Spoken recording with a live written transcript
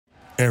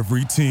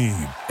Every team,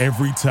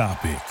 every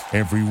topic,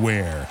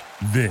 everywhere.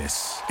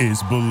 This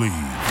is Believe.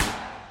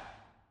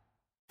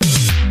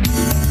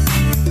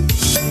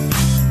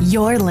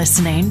 You're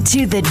listening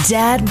to the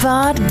Dad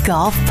Bod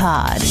Golf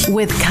Pod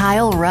with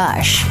Kyle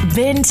Rush,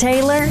 Ben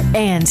Taylor,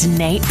 and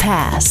Nate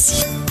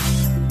Pass.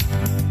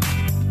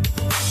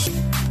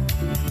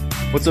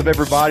 What's up,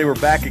 everybody? We're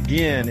back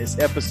again. It's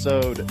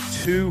episode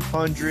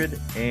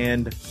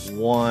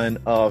 201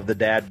 of the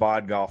Dad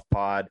Bod Golf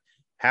Pod.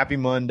 Happy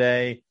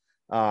Monday.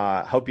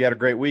 Hope you had a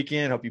great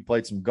weekend. Hope you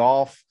played some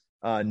golf.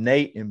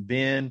 Nate and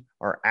Ben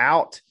are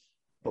out,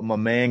 but my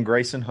man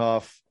Grayson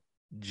Huff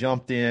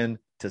jumped in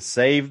to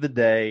save the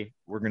day.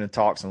 We're going to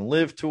talk some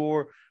Live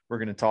Tour. We're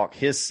going to talk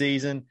his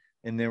season,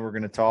 and then we're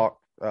going to talk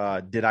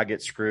did I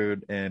get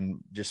screwed and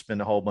just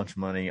spend a whole bunch of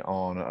money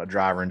on a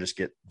driver and just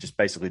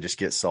basically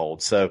get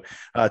sold. So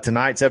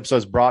tonight's episode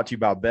is brought to you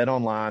by Bet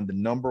Online, the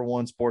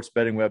 #1 sports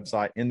betting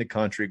website in the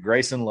country.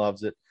 Grayson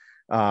loves it.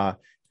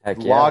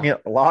 Log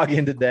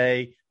in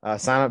today.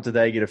 Sign up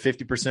today. Get a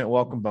 50%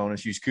 welcome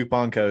bonus. Use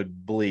coupon code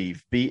BLEAV,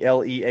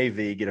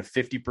 BLEAV. Get a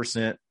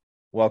 50%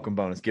 welcome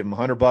bonus. Give them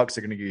 $100.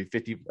 They're going to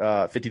give you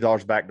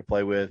 $50 back to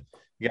play with.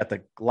 You got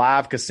the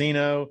live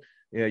casino.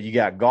 You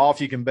got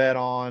golf you can bet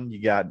on.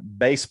 You got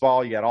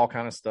baseball. You got all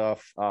kind of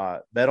stuff.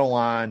 Bet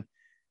Online.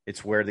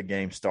 It's where the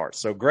game starts.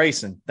 So,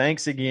 Grayson,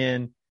 thanks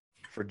again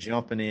for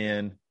jumping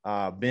in.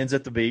 Ben's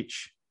at the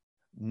beach.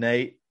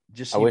 Nate,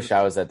 I wish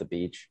I was at the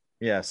beach.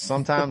 Yeah,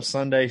 sometimes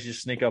Sundays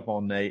just sneak up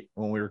on Nate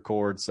when we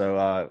record.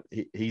 So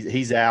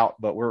he's out,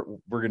 but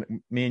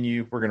me and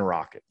you, we're gonna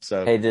rock it.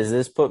 So hey, does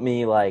this put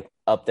me like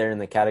up there in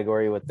the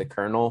category with the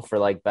Colonel for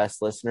like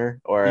best listener,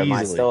 or am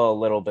I still a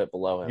little bit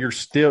below him? You're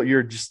just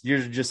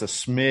a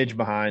smidge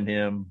behind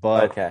him,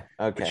 but okay.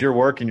 But you're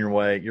working your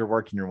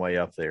way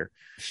up there.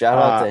 Shout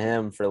out to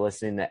him for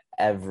listening to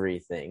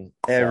everything,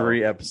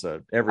 every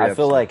episode. I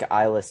feel like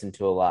I listen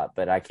to a lot,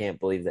 but I can't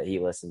believe that he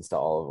listens to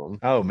all of them.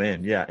 Oh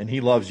man, yeah, and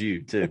he loves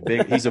you too.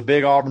 He's a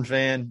big Auburn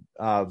fan,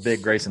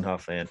 big Grayson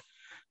Huff fan,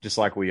 just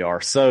like we are.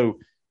 So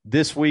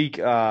this week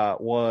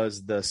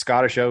was the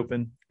Scottish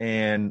Open,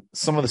 and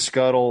some of the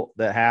scuttle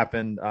that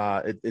happened.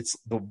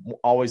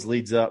 Always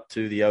leads up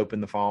to the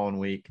Open the following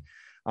week.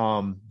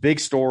 Big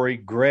story: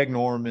 Greg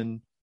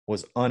Norman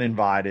was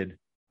uninvited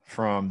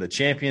from the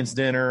Champions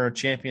Dinner,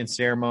 Champions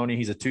Ceremony.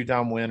 He's a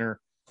 2-time winner.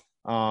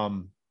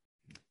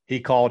 He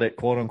called it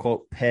 "quote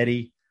unquote"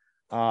 petty.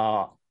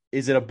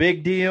 Is it a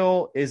big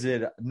deal? Is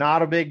it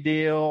not a big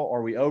deal?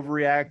 Are we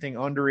overreacting,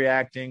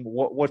 underreacting?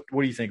 What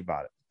do you think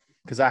about it?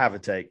 Because I have a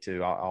take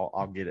too.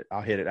 I'll get it.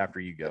 I'll hit it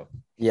after you go.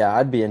 Yeah,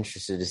 I'd be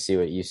interested to see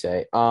what you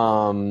say.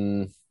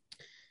 I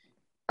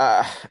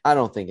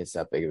don't think it's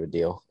that big of a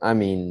deal. I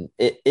mean,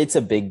 it's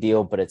a big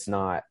deal, but it's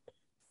not.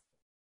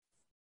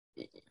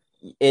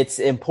 It's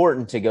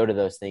important to go to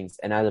those things.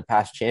 And as a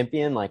past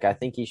champion, like, I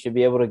think he should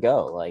be able to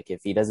go. Like,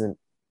 if he doesn't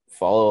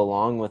follow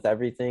along with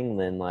everything,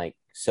 then like,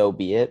 so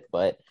be it.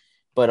 But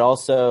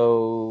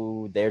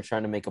also they're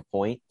trying to make a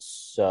point.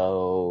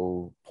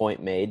 So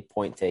point made,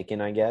 point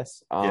taken, I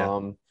guess.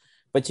 Yeah.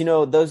 But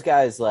those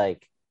guys,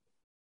 like,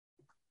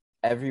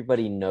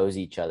 everybody knows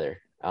each other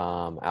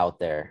out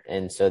there.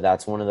 And so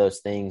that's one of those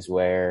things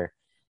where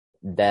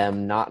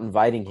them not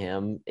inviting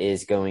him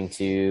is going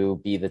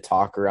to be the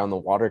talk around the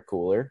water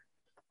cooler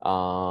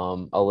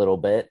a little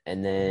bit.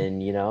 And then,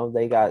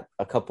 they got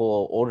a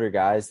couple older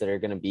guys that are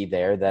going to be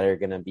there that are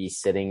going to be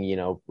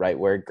sitting, right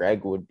where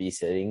Greg would be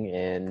sitting.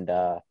 And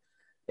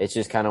it's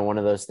just kind of one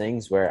of those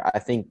things where I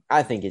think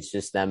it's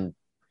just them.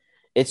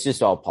 It's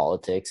just all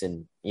politics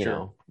and,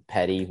 Sure.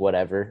 Petty,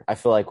 whatever. I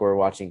feel like we're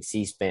watching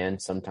C-SPAN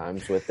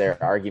sometimes with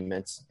their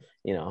arguments.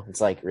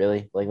 It's like,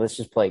 really? Like, let's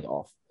just play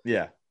golf.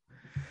 Yeah.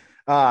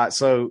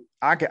 So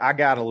I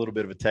got a little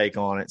bit of a take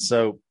on it.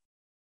 So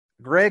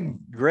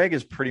Greg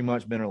has pretty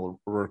much been a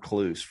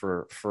recluse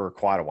for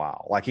quite a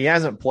while. Like, he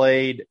hasn't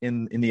played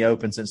in the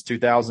Open since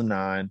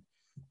 2009.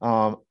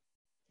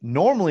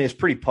 Normally it's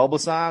pretty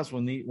publicized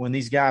when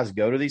these guys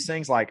go to these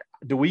things. Like,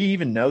 do we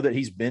even know that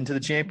he's been to the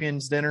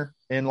Champions Dinner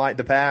in like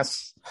the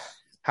past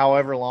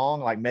however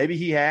long? Like, maybe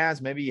he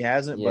has, maybe he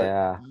hasn't,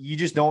 Yeah. But you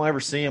just don't ever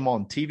see him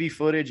on TV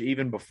footage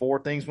even before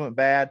things went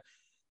bad.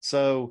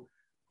 So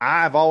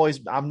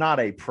I'm not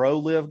a pro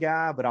Live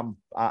guy, but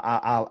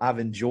I've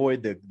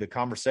enjoyed the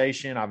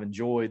conversation. I've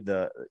enjoyed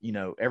the,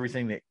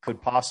 everything that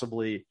could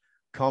possibly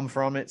come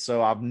from it.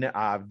 So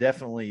I've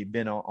definitely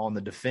been on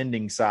the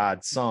defending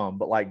side some,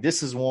 but like,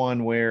 this is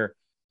one where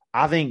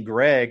I think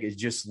Greg is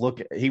just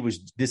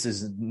this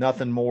is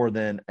nothing more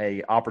than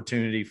a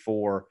opportunity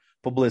for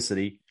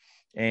publicity.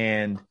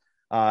 And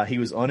he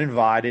was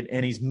uninvited,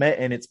 and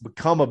it's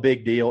become a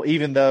big deal,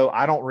 even though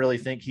I don't really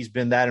think he's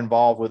been that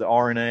involved with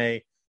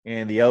R&A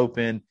and the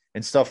Open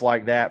and stuff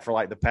like that for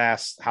like the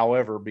past,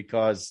 however,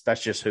 because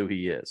that's just who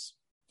he is.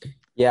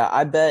 Yeah,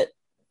 I bet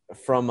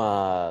from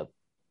a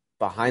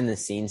behind the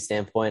scenes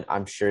standpoint,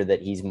 I'm sure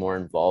that he's more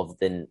involved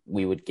than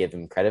we would give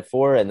him credit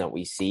for and that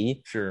we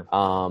see. Sure.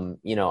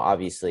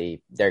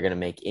 Obviously they're going to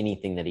make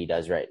anything that he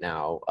does right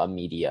now a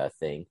media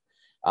thing.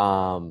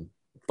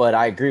 But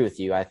I agree with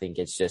you. I think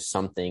it's just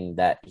something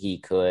that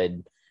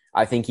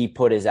I think he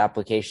put his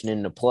application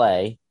into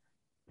play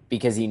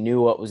because he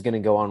knew what was going to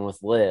go on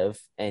with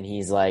Live. And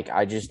he's like,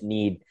 I just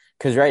need,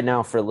 because right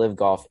now for Live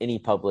Golf, any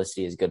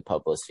publicity is good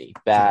publicity,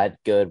 bad,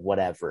 good,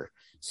 whatever.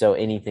 So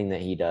anything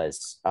that he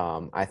does,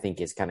 I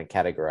think is kind of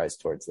categorized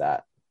towards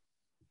that.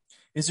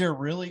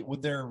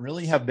 Would there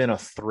really have been a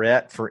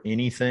threat for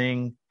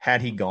anything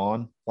had he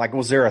gone? Like,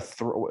 was there a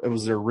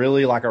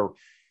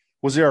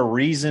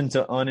reason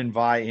to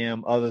uninvite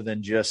him other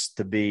than just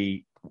to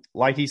be,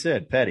 like he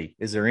said, petty?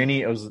 Is there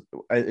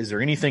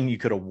anything you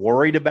could have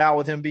worried about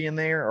with him being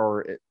there,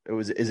 or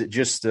is it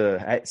just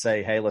to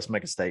say, hey, let's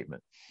make a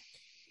statement?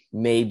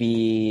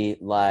 Maybe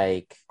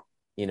like,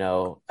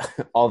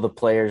 all the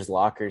players'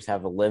 lockers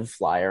have a Live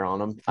flyer on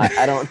them.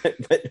 I don't,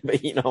 but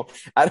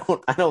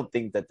I don't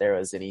think that there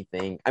was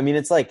anything. I mean,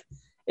 it's like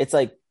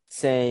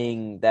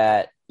saying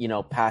that,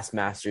 past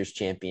Masters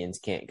champions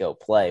can't go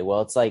play.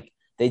 Well, it's like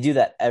they do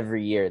that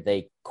every year.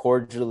 They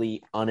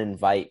cordially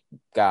uninvite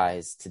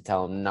guys to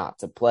tell them not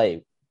to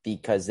play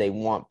because they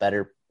want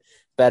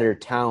better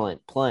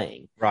talent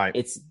playing. Right.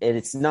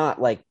 It's not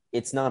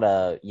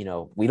a,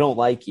 we don't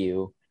like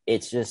you.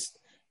 It's just,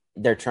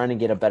 they're trying to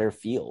get a better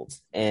field.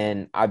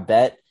 And I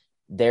bet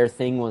their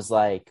thing was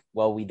like,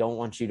 well, we don't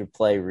want you to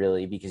play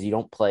really because you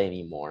don't play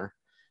anymore.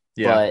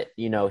 Yeah.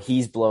 But,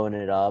 he's blowing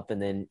it up.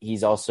 And then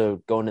he's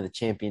also going to the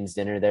champions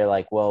dinner. They're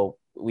like, well,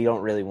 we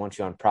don't really want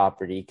you on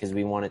property because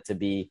we want it to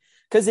be,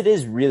 because it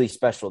is really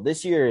special.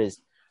 This year is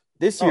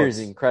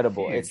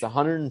incredible. Huge. It's the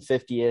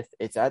 150th.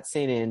 It's at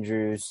St.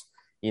 Andrews.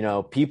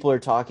 People are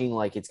talking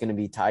like it's going to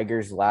be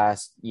Tiger's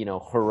last,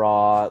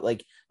 hurrah.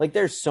 Like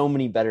there's so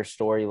many better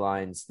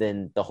storylines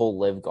than the whole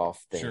Live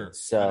Golf thing. Sure.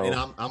 So,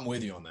 and I'm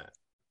with you on that.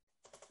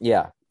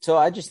 Yeah. So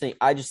I just think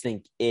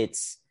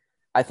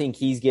I think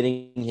he's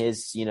getting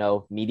his,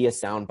 media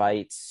sound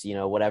bites,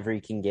 whatever he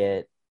can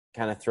get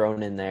kind of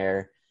thrown in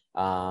there,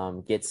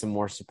 get some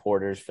more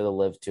supporters for the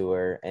Live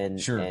Tour.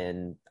 And, sure.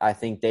 And I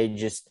think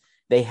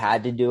they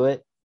had to do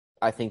it.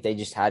 I think they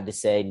just had to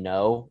say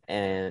no.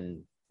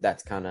 And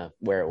that's kind of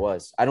where it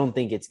was. I don't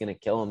think it's going to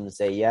kill him to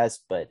say yes,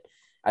 but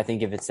I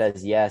think if it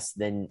says yes,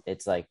 then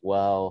it's like,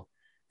 well,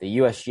 the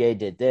USGA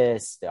did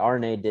this, the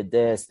R&A did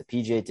this, the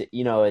PGA did,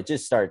 it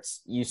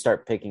just you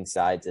start picking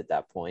sides at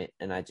that point.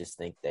 And I just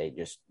think they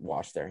just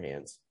wash their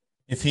hands.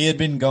 If he had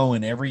been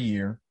going every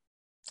year,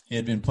 he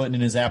had been putting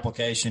in his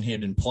application, he had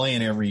been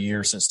playing every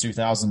year since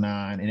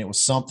 2009. And it was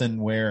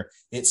something where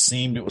it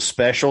seemed it was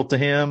special to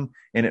him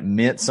and it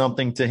meant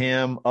something to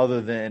him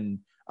other than,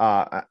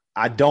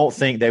 I don't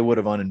think they would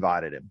have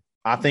uninvited him.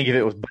 I think if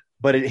it was,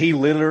 but he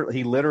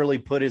literally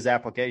put his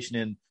application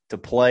in to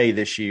play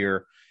this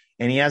year,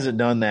 and he hasn't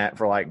done that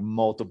for like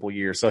multiple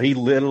years. So he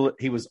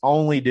was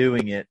only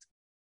doing it,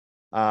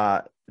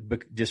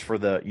 just for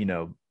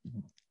the,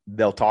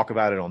 they'll talk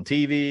about it on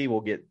TV.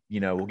 We'll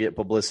get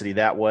publicity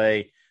that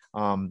way.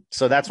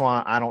 So that's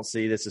why I don't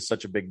see this as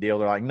such a big deal.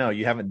 They're like, no,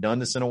 you haven't done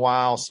this in a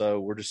while, so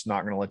we're just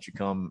not going to let you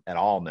come at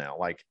all now.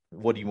 Like,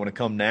 what do you want to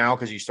come now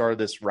because you started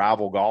this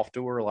rival golf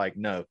tour? Like,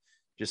 no,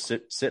 just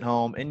sit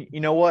home. And you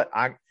know what?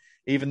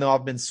 Even though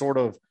I've been sort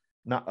of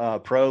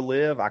not pro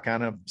Live, I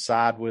kind of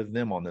side with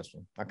them on this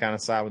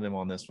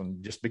one.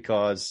 Just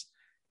because,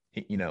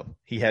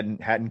 he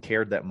hadn't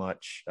cared that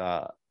much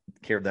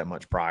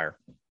prior.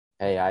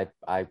 Hey,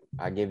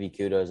 I give you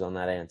kudos on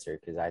that answer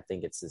because I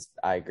think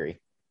I agree.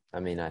 I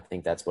mean, I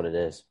think that's what it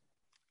is.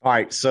 All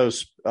right. So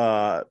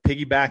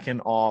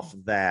piggybacking off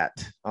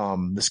that,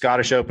 the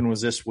Scottish Open was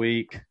this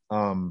week.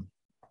 I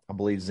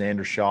believe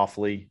Xander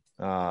Schauffele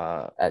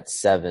at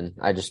 7.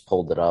 I just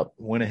pulled it up.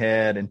 Went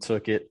ahead and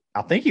took it.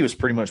 I think he was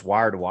pretty much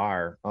wire to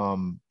wire.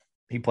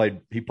 He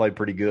played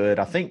pretty good.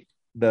 I think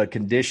the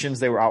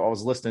conditions I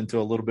was listening to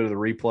a little bit of the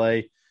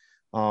replay.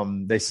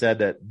 They said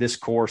that this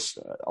course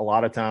a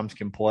lot of times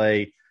can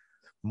play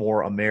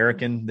more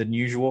American than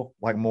usual,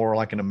 like more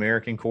like an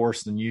American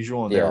course than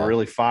usual. And they were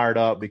really fired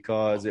up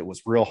because it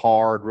was real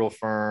hard, real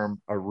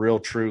firm, a real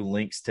true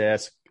links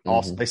test.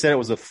 Also, they said it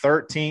was the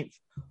 13th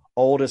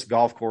oldest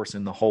golf course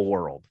in the whole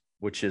world,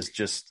 which is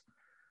just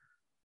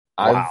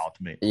wow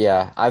to me.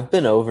 Yeah, I've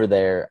been over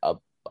there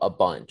a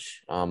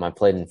bunch. I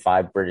played in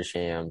 5 British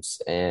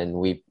Hams, and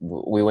we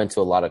went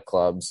to a lot of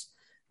clubs.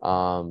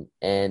 And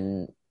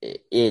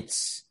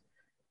it's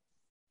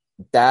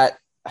that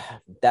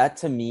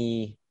to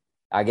me,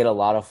 I get a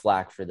lot of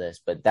flack for this,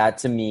 but that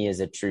to me is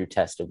a true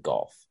test of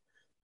golf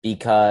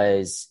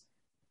because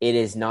it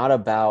is not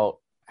about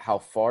how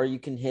far you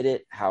can hit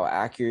it, how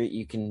accurate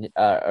you can,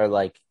 or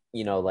like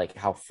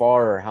how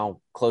far or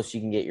how close you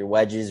can get your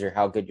wedges or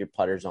how good your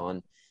putter's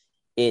on.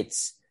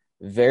 It's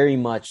very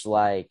much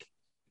like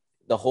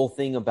the whole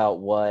thing about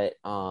what,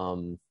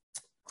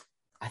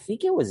 I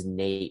think it was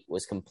Nate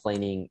was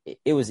complaining.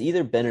 It was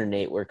either Ben or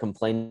Nate were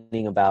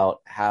complaining about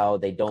how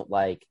they don't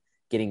like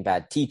getting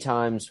bad tee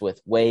times with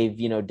wave,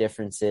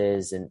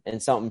 differences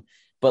and something.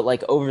 But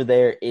like over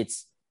there,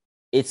 it's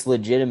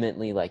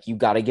legitimately like you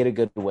got to get a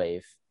good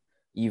wave.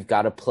 You've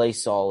got to play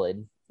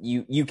solid.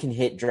 You can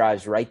hit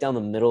drives right down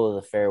the middle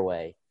of the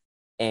fairway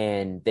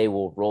and they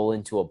will roll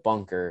into a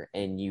bunker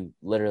and you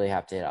literally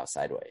have to hit out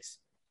sideways.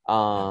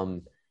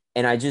 And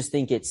I just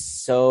think it's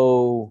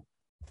so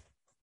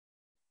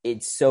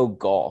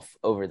golf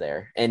over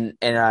there. And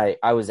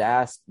I was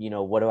asked,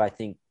 what do I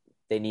think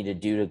they need to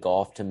do to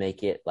golf to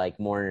make it like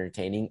more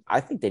entertaining?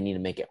 I think they need to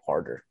make it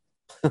harder.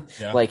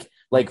 Yeah. like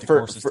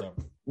for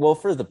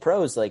the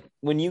pros, like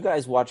when you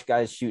guys watch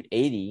guys shoot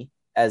 80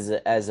 as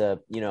a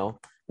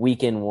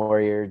weekend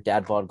warrior,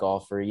 dad bod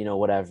golfer,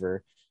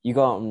 whatever, you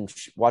go out and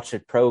watch a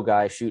pro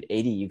guy shoot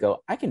 80, you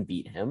go, I can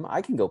beat him,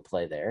 I can go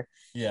play there.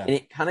 Yeah. And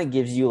it kind of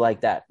gives you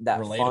like that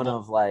Relatable. fun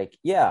of like,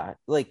 yeah,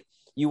 like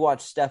you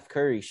watch Steph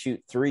Curry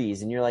shoot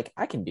threes and you're like,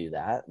 I can do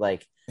that.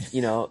 Like,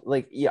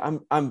 like, yeah,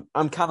 I'm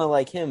kind of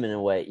like him in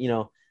a way,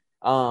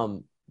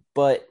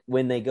 but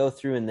when they go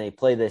through and they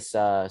play this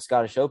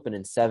Scottish Open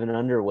and 7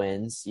 under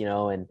wins,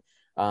 and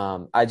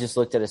I just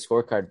looked at a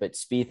scorecard, but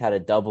Spieth had a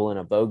double and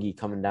a bogey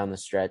coming down the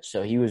stretch,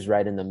 so he was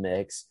right in the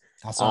mix.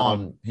 I saw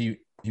him.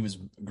 He was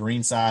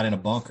greenside in a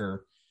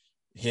bunker,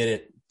 hit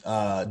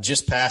it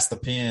just past the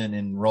pin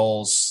and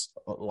rolls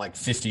like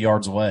 50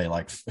 yards away,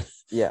 like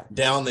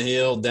down the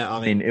hill.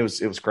 Down. I mean, it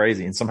was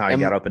crazy, and somehow he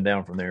got up and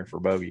down from there for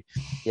bogey.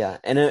 Yeah,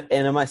 and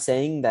am I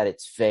saying that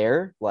it's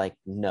fair? Like,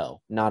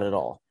 no, not at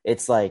all.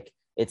 It's like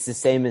it's the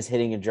same as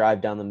hitting a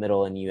drive down the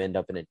middle and you end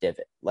up in a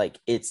divot. Like,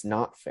 it's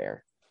not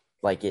fair.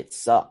 Like, it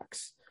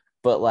sucks.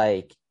 But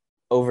like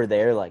over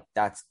there, like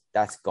that's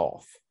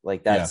golf.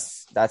 Like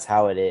that's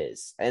how it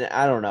is. And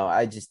I don't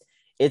know.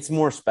 It's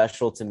more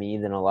special to me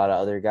than a lot of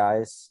other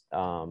guys,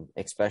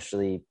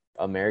 especially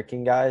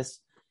American guys.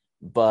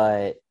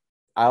 But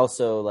I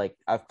also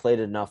I've played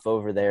enough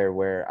over there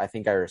where I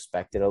think I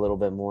respect it a little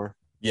bit more.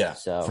 Yeah,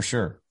 so for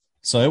sure.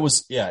 So it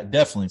was,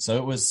 definitely. So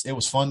it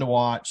was fun to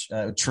watch.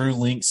 True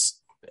Links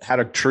had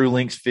a True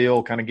Links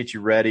feel, kind of get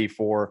you ready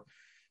for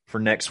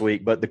next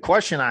week. But the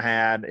question I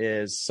had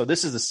is, so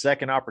this is the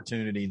second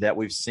opportunity that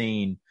we've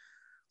seen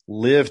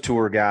Live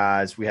Tour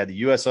guys. We had the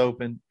U.S.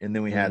 Open, and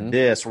then we had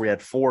this, where we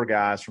had 4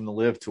 guys from the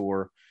Live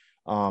Tour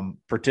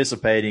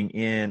participating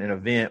in an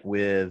event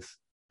with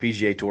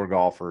PGA Tour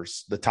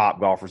golfers, the top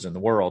golfers in the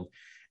world.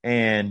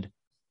 And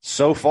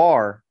so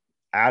far,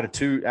 out of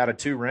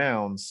two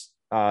rounds,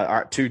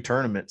 2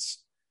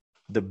 tournaments,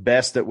 the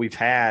best that we've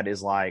had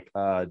is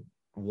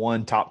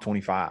one top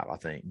 25, I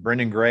think.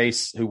 Brendan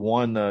Grace, who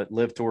won the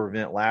Live Tour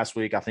event last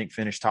week, I think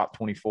finished top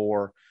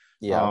 24.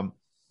 Yeah.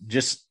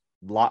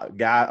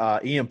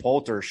 Ian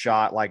Poulter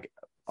shot like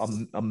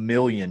a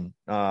million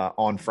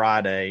on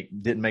Friday,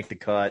 didn't make the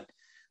cut.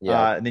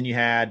 Yeah. And then you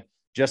had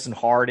Justin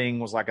Harding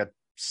was like a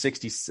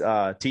 60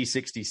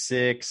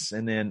 T66,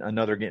 and then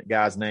another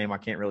guy's name I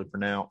can't really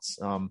pronounce.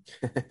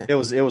 It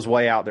was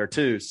way out there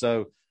too.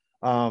 So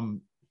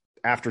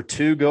after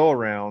 2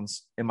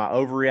 go-arounds, am I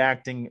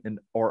overreacting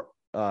or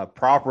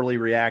properly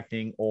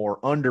reacting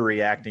or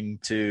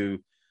underreacting to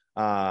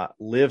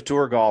Live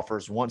Tour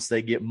golfers once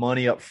they get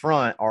money up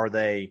front? Are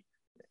they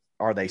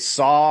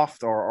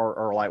soft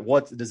or like,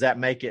 what does that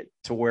make it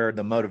to where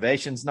the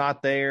motivation's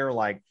not there?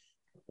 Like,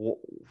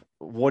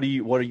 what's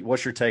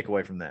your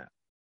takeaway from that?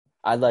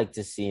 I'd like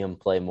to see him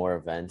play more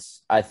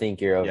events. I think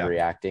you're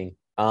overreacting.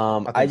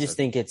 I just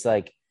think it's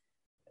like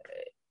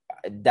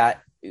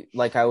that,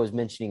 like I was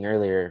mentioning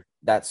earlier,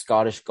 that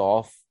Scottish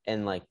golf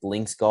and like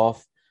links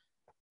golf,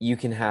 you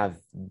can have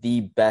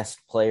the best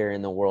player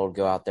in the world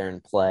go out there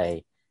and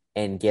play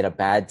and get a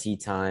bad tee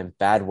time,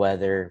 bad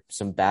weather,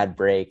 some bad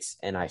breaks.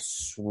 And I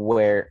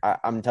swear,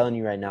 I'm telling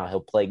you right now, he'll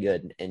play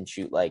good and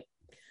shoot like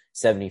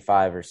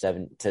 75 or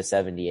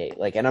 78.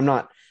 Like, and I'm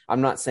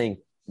not saying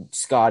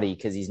Scotty,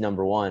 because he's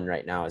number 1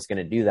 right now, is going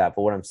to do that.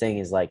 But what I'm saying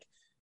is, like,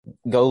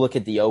 go look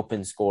at the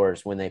Open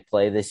scores when they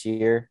play this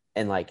year,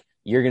 and like,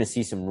 you're going to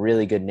see some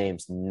really good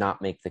names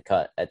not make the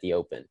cut at the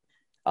Open.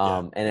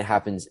 And it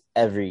happens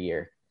every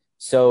year.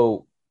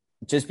 So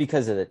just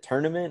because of the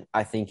tournament,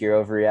 I think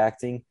you're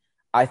overreacting.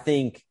 I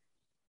think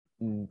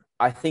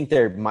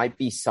there might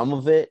be some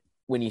of it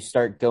when you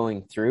start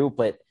going through,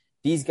 but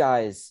these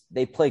guys,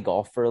 they play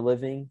golf for a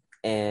living,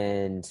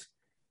 and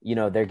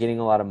they're getting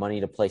a lot of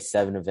money to play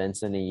 7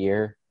 events in a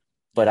year.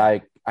 But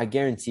I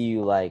guarantee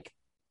you, like,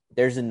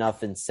 there's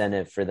enough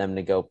incentive for them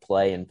to go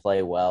play and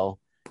play well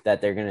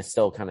that they're going to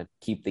still kind of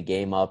keep the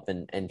game up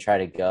and try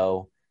to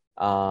go.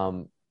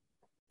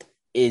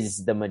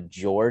 Is the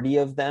majority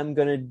of them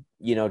going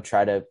to,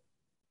 try to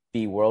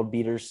be world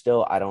beaters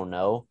still? I don't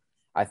know.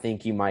 I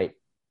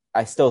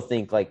still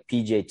think like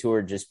PGA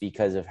Tour, just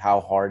because of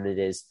how hard it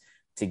is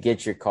to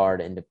get your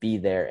card and to be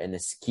there and to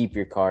keep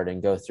your card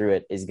and go through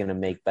it, is going to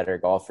make better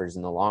golfers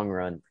in the long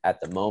run at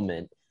the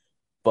moment.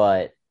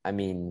 But I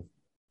mean,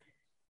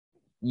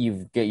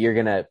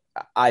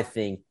 I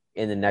think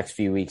in the next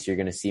few weeks, you're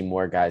going to see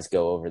more guys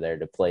go over there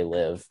to play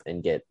Live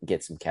and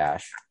get some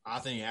cash. I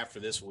think after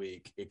this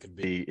week, it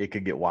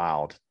could get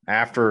wild.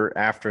 After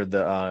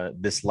the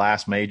this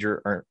last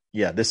major, or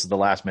yeah, this is the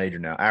last major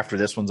now. After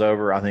this one's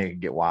over, I think it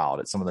could get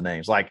wild at some of the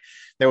names. Like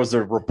there was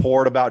a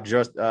report about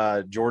just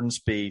Jordan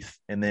Spieth,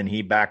 and then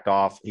he backed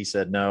off. He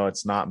said, no,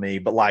 it's not me.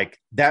 But like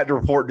that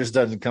report just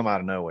doesn't come out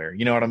of nowhere.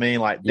 You know what I mean?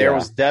 Like there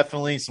was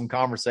definitely some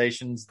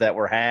conversations that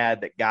were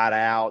had that got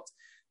out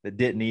that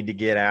didn't need to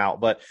get out.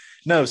 But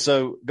no,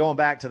 so going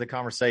back to the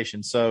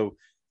conversation. So,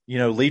 you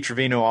know, Lee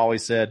Trevino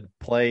always said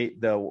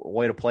the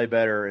way to play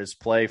better is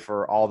play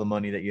for all the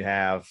money that you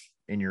have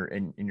in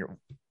your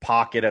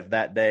pocket of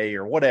that day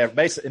or whatever.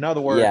 Basically, in other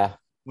words,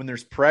 when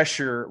there's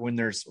pressure, when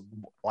there's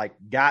like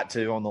got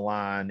to on the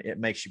line, it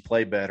makes you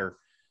play better.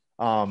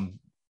 You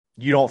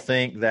don't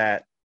think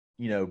that,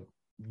 you know,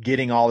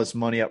 getting all this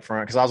money up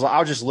front, because I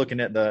was just looking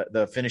at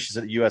the finishes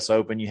at the U.S.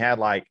 Open. You had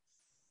like,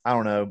 I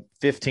don't know,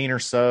 15 or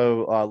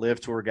so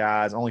Live Tour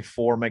guys, only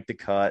 4 make the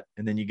cut,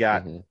 and then you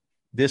got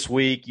this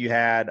week you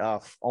had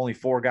only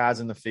 4 guys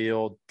in the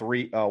field,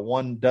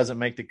 1 doesn't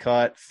make the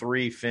cut,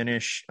 3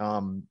 finish.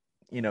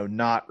 You know,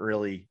 not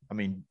really. I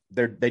mean,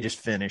 they just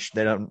finished.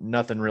 They don't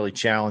nothing really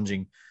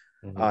challenging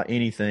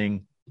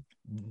anything.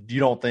 You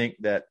don't think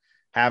that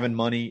having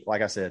money,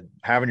 like I said,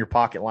 having your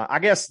pocket line? I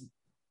guess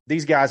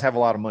these guys have a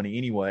lot of money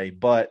anyway.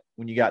 But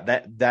when you got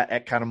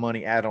that kind of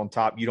money added on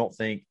top, you don't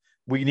think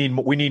we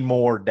need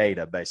more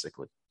data,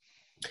 basically?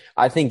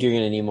 I think you're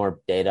going to need more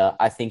data.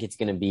 I think it's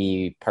going to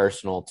be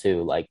personal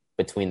too, like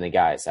between the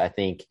guys. I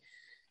think.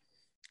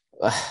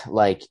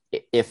 Like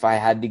if I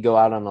had to go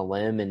out on a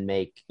limb and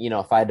make, you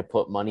know, if I had to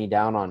put money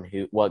down on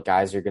what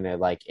guys are going to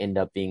like end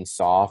up being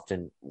soft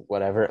and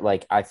whatever,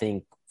 like I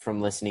think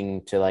from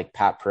listening to like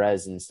Pat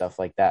Perez and stuff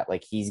like that,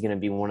 like he's going to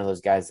be one of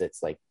those guys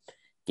that's like,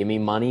 give me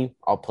money.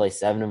 I'll play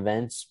 7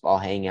 events. I'll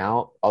hang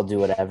out. I'll do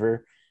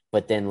whatever.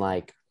 But then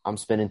like I'm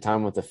spending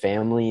time with the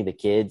family, the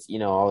kids, you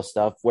know, all the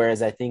stuff.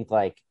 Whereas I think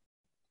like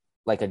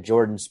a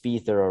Jordan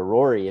Spieth or a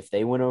Rory, if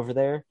they went over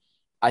there,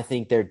 I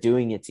think they're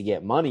doing it to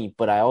get money,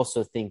 but I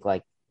also think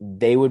like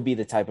they would be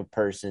the type of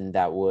person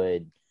that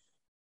would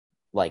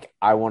like,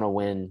 I want to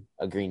win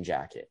a green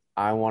jacket.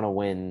 I want to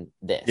win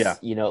this,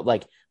 you know,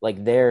 like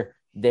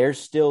they're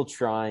still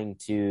trying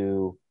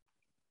to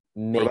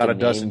make. What about a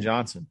Dustin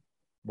Johnson?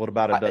 What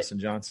about a Dustin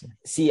Johnson?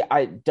 See,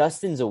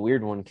 Dustin's a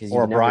weird one.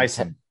 Or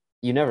Bryson.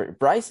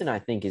 Bryson, I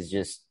think is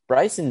just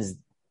Bryson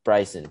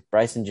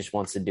just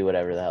wants to do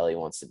whatever the hell he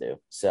wants to do.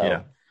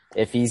 So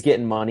if he's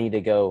getting money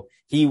to go,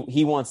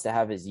 he wants to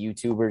have his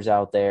YouTubers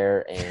out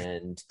there,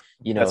 and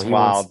you know, that's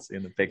wild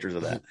in the pictures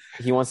of that.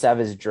 He wants to have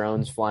his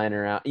drones flying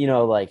around, you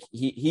know, like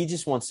he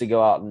just wants to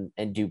go out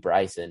and do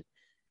Bryson.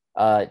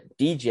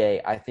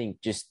 DJ, I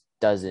think, just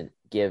doesn't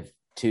give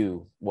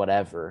to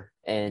whatever,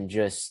 and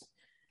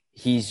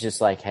he's just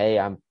like, hey,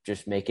 I'm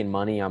just making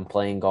money, I'm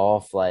playing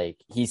golf. Like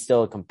he's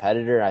still a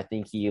competitor. I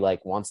think he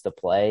like wants to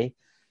play,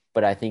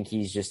 but I think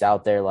he's just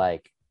out there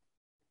like,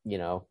 you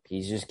know,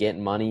 he's just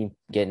getting money,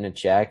 getting a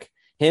check.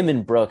 Him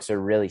and Brooks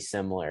are really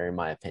similar in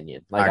my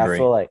opinion. Like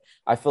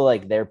I feel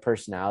like their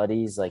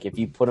personalities, like if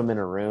you put them in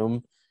a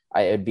room,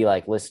 it'd be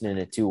like listening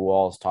to 2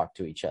 walls talk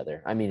to each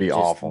other. I mean, it's just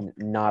awful.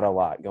 Not a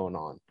lot going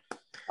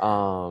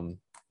on.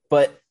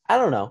 But I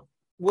don't know.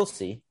 We'll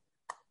see.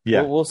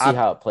 Yeah, we'll see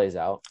how it plays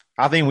out.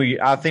 I think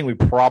we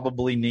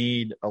probably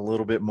need a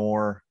little bit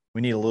more.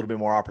 We need a little bit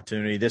more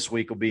opportunity. This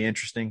week will be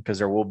interesting because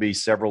there will be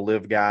several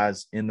Live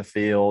guys in the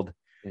field.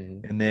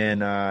 And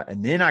then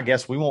I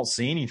guess we won't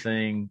see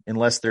anything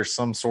unless there's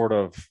some sort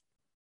of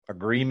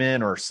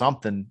agreement or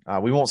something.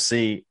 We won't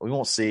see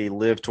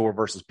Live Tour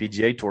versus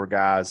PGA Tour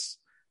guys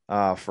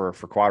for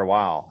quite a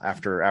while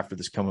after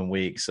this coming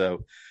week.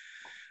 So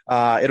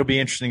it'll be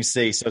interesting to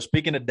see. So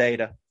speaking of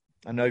data,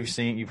 I know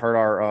you've heard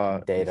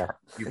our data.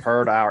 You've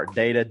heard our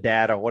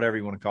data, whatever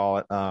you want to call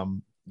it.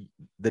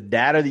 The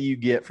data that you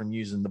get from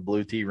using the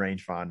Blue Tee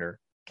rangefinder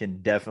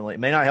can definitely, it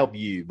may not help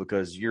you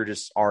because you're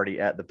just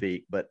already at the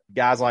peak, but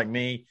guys like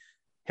me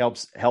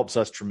helps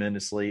us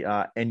tremendously.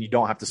 And you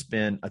don't have to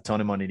spend a ton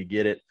of money to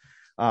get it.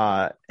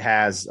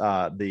 Has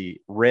the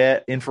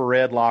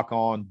infrared lock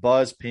on,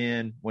 buzz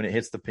pin when it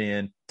hits the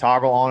pin,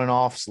 toggle on and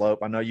off slope.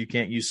 I know you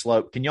can't use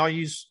slope. Can y'all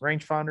use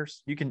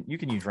rangefinders? You can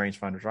use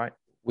rangefinders, right?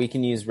 We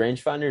can use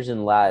rangefinders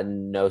in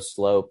Latin, no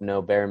slope,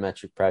 no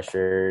barometric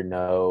pressure,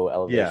 no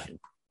elevation.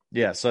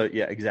 Yeah. So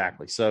yeah,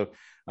 exactly. So,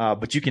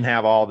 but you can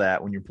have all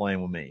that when you're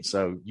playing with me.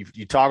 So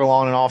you toggle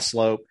on and off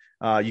slope.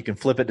 You can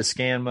flip it to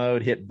scan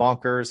mode, hit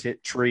bunkers,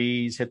 hit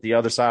trees, hit the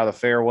other side of the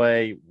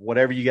fairway,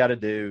 whatever you got to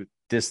do.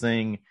 This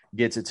thing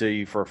gets it to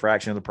you for a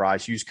fraction of the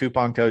price. Use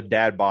coupon code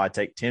DADBOD,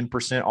 take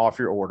 10% off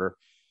your order.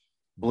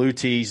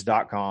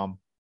 BlueTees.com.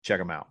 Check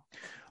them out.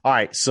 All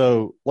right.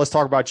 So let's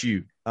talk about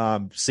you.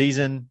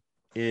 Season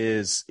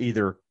is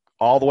either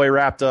all the way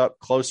wrapped up,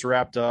 close to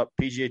wrapped up,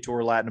 PGA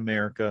Tour Latin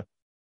America.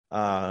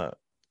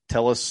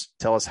 Tell us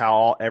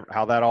how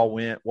that all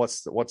went.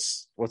 What's on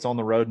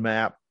the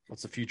roadmap?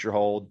 What's the future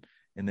hold?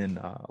 And then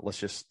let's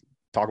just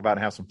talk about it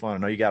and have some fun. I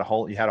know you had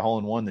a hole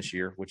in one this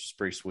year, which is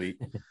pretty sweet.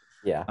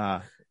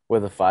 Yeah.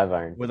 With a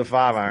 5-iron. With a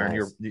 5-iron,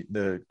 nice.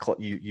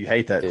 You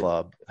hate that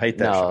club. Hate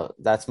that. No, shot.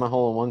 That's my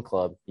hole in one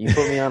club. You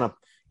put me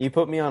You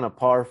put me on a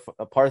par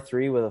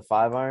 3 with a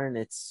 5-iron.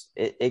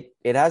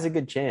 It has a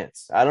good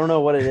chance. I don't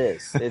know what it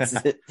is.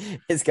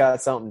 It's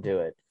got something to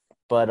it.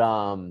 But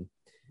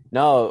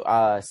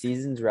no,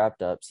 season's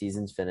wrapped up.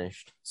 Season's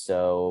finished.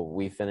 So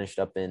we finished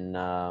up in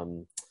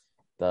the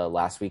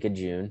last week of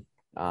June.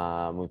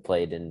 We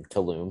played in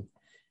Tulum.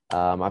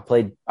 I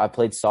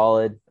played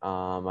solid.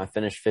 I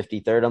finished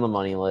 53rd on the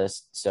money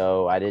list.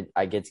 So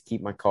I get to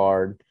keep my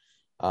card.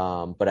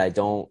 But I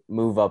don't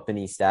move up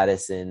any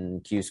status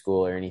in Q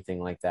school or anything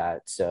like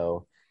that.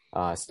 So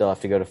still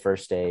have to go to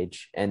first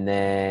stage. And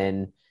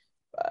then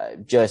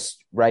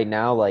just right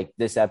now, like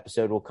this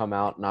episode will come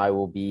out and I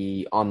will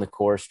be on the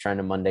course trying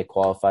to Monday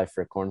qualify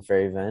for a Corn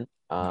Ferry event.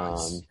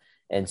 Nice.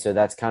 And so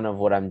that's kind of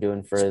what I'm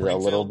doing for a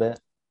little bit.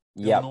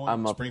 Yeah,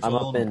 I'm up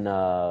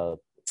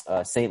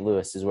in St.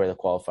 Louis is where the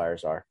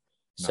qualifiers are.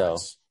 Nice. So,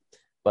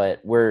 but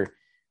we're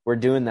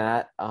doing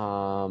that.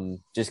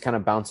 Just kind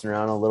of bouncing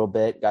around a little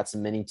bit. Got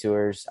some mini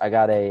tours. I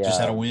got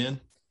had a win.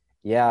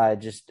 Yeah, I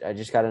just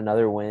got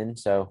another win.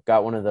 So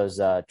got one of those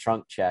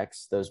trunk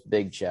checks, those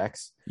big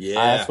checks. Yeah,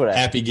 that's what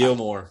Happy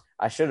Gilmore.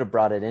 I should have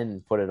brought it in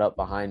and put it up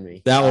behind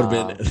me. That would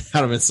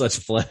have been such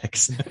a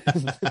flex.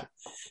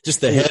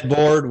 Just the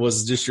headboard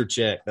was just your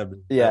check.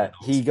 Yeah,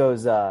 he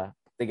goes. The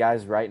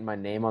guy's writing my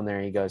name on there.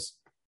 And he goes,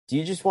 "Do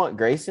you just want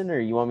Grayson, or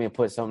you want me to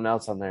put something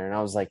else on there?" And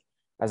I was like,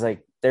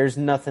 there's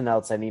nothing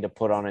else I need to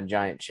put on a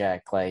giant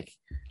check. Like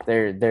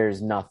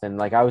there's nothing.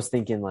 Like I was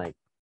thinking like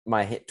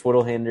my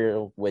twiddle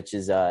handle, which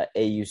is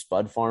AU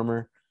Spud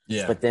Farmer.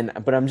 Yeah.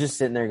 But I'm just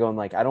sitting there going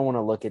like, I don't want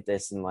to look at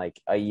this in like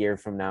a year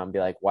from now and be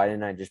like, why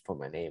didn't I just put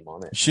my name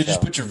on it? You should just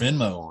put your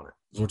Venmo on it.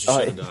 Is what you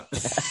should have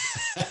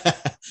done.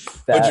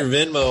 Put your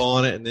Venmo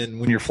on it, and then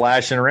when you're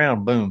flashing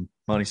around, boom,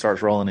 money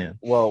starts rolling in.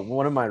 Well,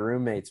 one of my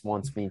roommates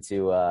wants me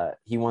to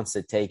he wants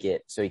to take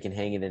it so he can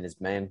hang it in his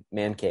man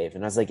cave.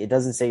 And I was like, it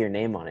doesn't say your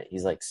name on it.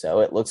 He's like,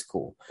 so it looks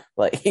cool.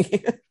 Like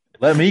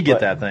let me get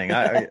that thing.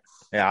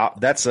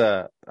 That's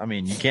I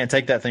mean, you can't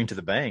take that thing to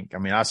the bank. I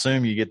mean, I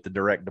assume you get the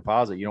direct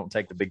deposit. You don't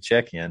take the big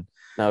check in.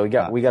 No,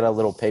 we got a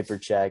little paper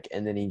check,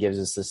 and then he gives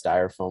us the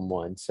styrofoam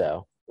one.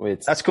 So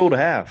that's cool to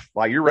have.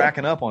 Like you're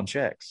racking up on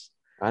checks.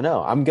 I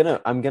know.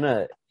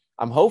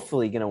 I'm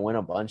hopefully going to win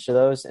a bunch of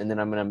those, and then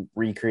I'm going to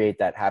recreate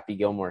that Happy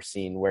Gilmore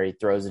scene where he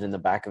throws it in the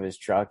back of his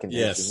truck and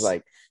there's just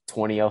like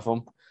 20 of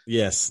them.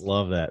 Yes,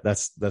 love that.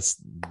 That's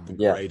the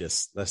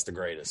greatest. That's the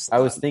greatest. I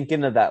was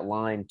thinking of that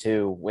line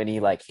too when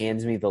he like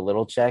hands me the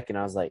little check, and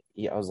I was like,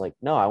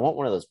 no, I want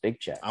one of those big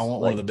checks. I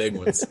want one of the big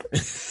ones.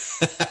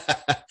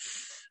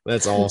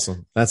 That's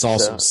awesome. That's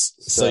awesome.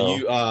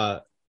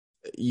 So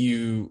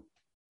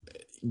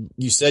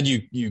you said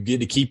you get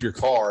to keep your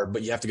card,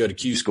 but you have to go to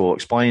Q school.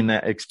 Explain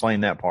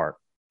that part.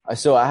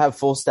 So I have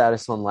full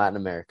status on Latin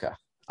America.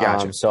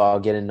 Gotcha. So I'll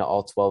get into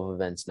all 12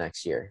 events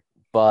next year.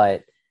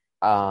 But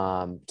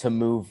to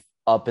move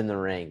up in the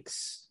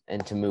ranks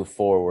and to move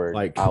forward,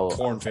 like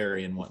Corn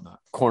Ferry and whatnot.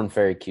 Corn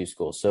Ferry Q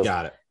school. So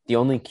got it. The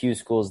only Q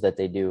schools that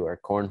they do are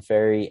Corn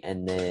Ferry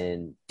and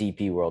then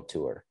DP World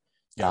Tour.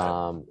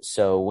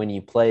 So when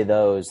you play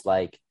those,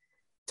 like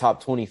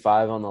top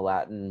 25 on the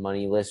Latin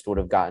money list would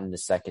have gotten to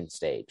second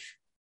stage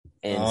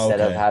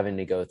instead of having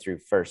to go through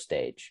first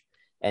stage.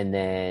 And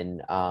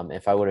then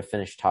if I would have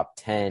finished top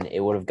 10, it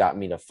would have got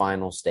me to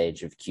final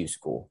stage of Q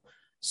school.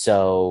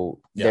 So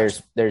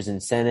there's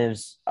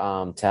incentives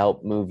to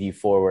help move you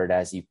forward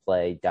as you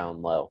play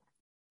down low.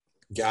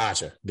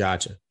 Gotcha.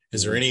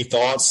 Is there any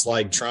thoughts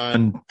like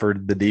trying for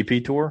the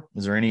DP tour?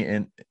 Is there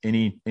any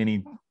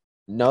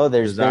No,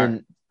 there's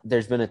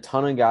been a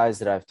ton of guys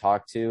that I've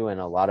talked to,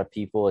 and a lot of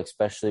people,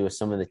 especially with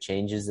some of the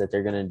changes that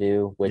they're going to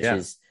do, which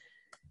is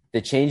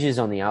the changes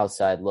on the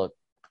outside look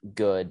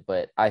good,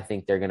 but I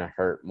think they're going to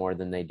hurt more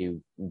than they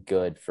do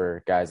good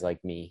for guys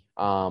like me.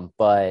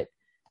 But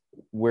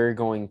we're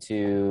going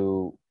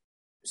to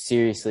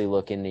seriously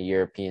look into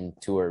European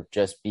tour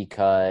just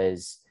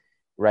because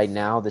right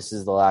now this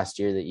is the last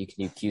year that you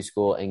can do Q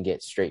school and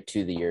get straight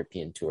to the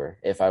European tour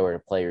if I were to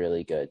play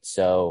really good.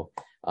 So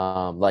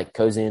like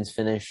Kozan's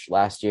finish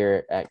last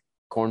year at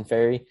Corn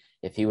Ferry,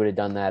 if he would have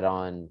done that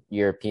on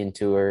European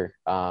tour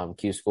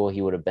Q school,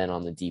 he would have been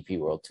on the DP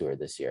World Tour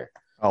this year.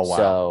 Oh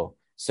wow.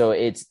 So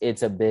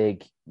it's a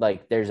big,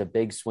 like there's a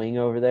big swing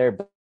over there,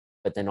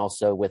 but then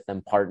also with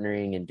them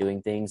partnering and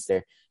doing things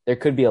there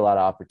could be a lot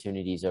of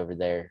opportunities over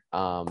there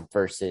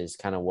versus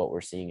kind of what we're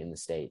seeing in the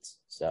States.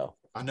 So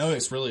I know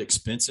it's really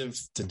expensive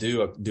to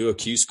do a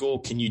Q school.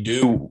 Can you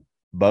do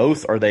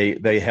both? Are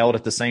they held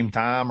at the same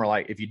time, or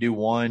like if you do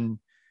one,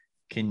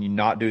 can you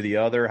not do the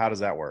other? How does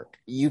that work?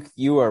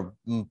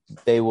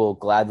 They will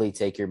gladly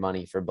take your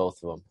money for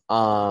both of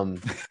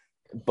them.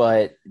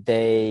 But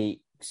they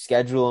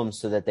schedule them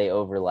so that they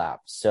overlap.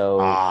 So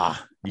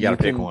you got to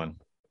pick one.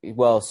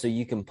 Well, so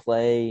you can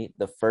play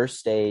the first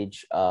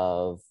stage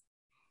of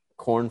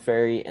Corn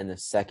Ferry and the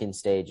second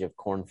stage of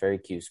Corn Ferry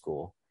Q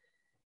school.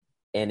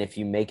 And if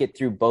you make it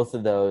through both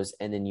of those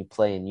and then you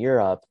play in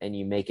Europe and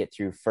you make it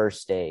through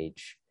first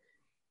stage,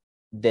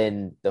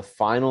 then the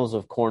finals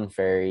of Corn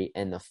Ferry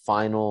and the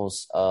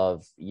finals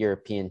of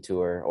European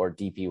Tour or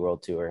DP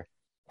World Tour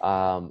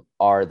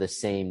are the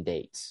same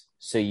dates.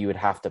 So you would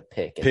have to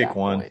pick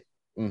one.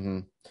 Mm-hmm.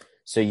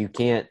 So you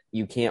can't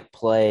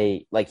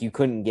play, like, you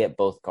couldn't get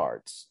both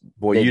cards.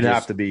 Boy, you'd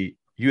have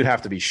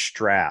to be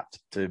strapped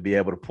to be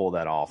able to pull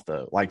that off,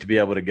 though. Like, to be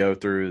able to go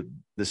through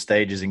the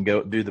stages and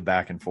go do the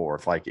back and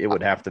forth. Like, it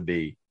would have to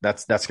be,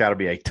 that's got to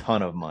be a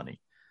ton of money.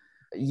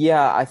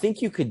 Yeah, I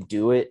think you could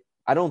do it.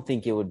 I don't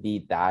think it would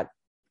be that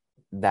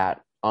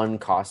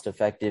uncost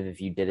effective if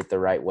you did it the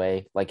right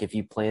way. Like, if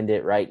you planned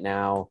it right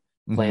now,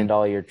 planned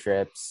all your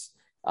trips,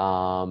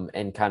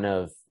 and kind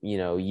of,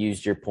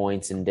 used your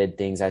points and did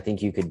things, I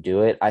think you could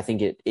do it. I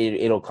think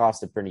it'll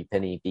cost a pretty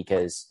penny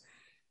because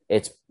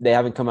they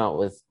haven't come out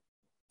with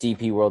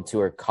DP World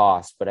Tour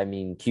cost, but I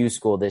mean, Q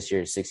School this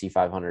year is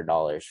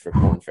 $6,500 for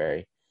Korn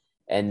Ferry,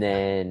 and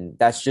then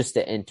that's just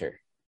to enter,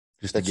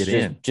 just to get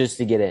in.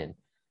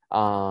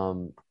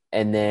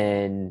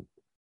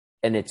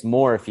 And it's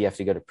more if you have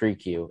to go to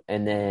pre-Q.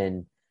 And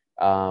then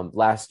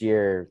last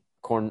year,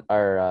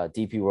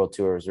 DP World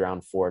Tour was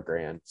around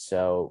 $4,000.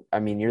 So, I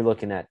mean, you're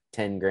looking at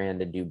 $10,000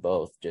 to do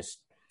both,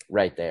 just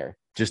right there,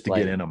 just to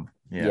get in them.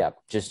 Yeah,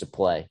 just to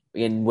play,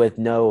 and with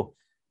no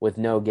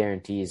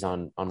guarantees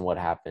on what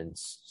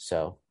happens.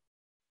 So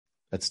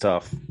that's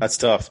tough.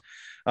 That's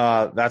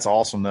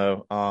awesome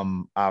though.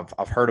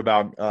 I've heard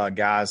about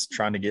guys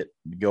trying to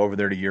go over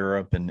there to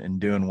Europe and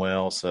doing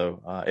well.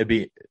 So I'll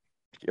be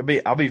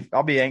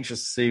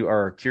anxious to see,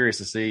 or curious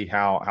to see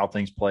how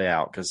things play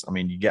out. Cause I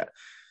mean, you get,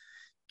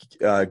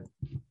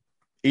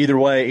 either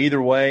way,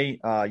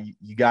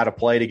 you got to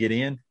play to get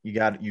in. You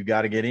got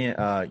to get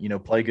in,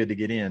 play good to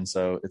get in.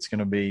 So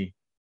it'll be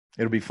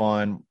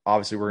fun.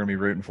 Obviously we're going to be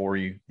rooting for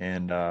you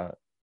and,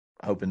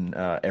 hoping,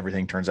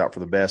 everything turns out for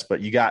the best,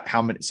 but you got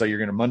how many, so you're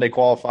going to Monday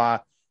qualify.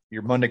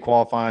 You're Monday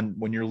qualifying.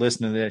 When you're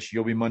listening to this,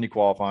 you'll be Monday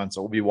qualifying.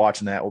 So we'll be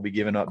watching that. We'll be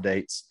giving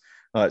updates.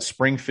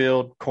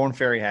 Springfield, Korn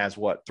Ferry has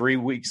 3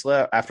 weeks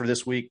left after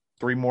this week,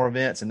 3 more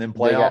events and then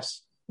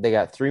playoffs. They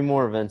got 3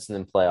 more events and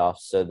then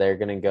playoffs. So they're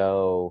going to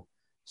go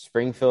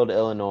Springfield,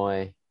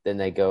 Illinois. Then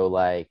they go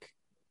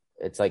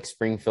it's like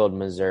Springfield,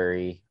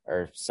 Missouri,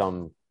 or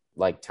some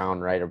like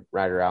town right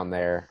around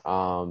there.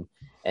 And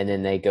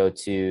then they go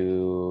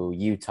to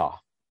Utah,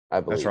 I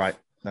believe.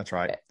 That's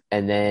right.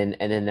 And then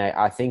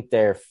I think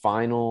their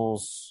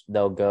finals,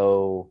 they'll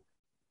go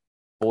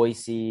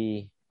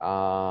Boise,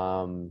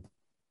 and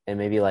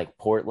maybe like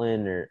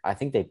Portland, or I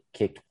think they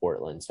kicked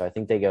Portland. So I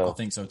think they go. I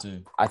think so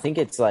too. I think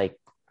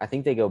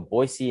they go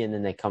Boise and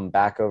then they come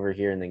back over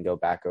here and then go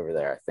back over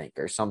there, I think,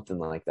 or something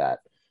like that.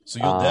 So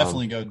you'll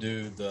definitely go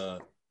do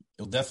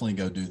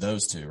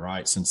those two,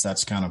 right? Since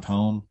that's kind of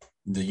home,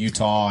 the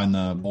Utah and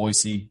the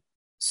Boise.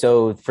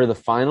 So for the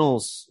final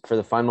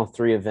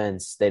 3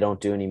 events, they don't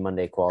do any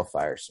Monday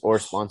qualifiers or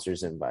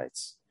sponsors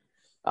invites.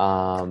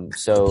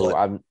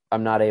 So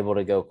I'm not able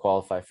to go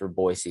qualify for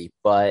Boise,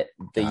 but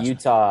the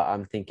Utah,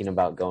 I'm thinking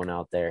about going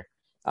out there.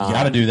 You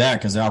got to do that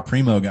because our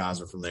Primo guys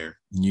are from there.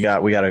 We got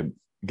to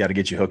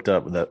get you hooked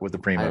up with the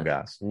Primo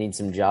guys. Need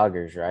some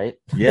joggers, right?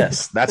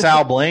 Yes, that's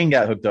how Blaine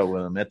got hooked up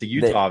with them at the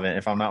Utah event,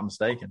 if I'm not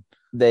mistaken.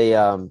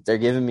 They're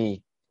giving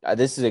me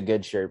this is a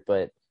good shirt,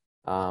 but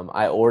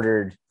I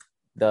ordered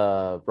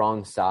the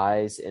wrong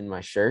size in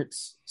my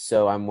shirts,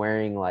 so I'm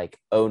wearing like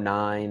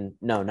 09,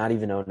 no, not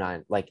even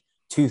 09, like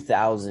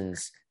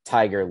 2000s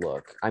Tiger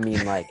look. I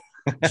mean, like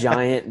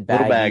giant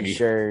baggy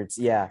shirts.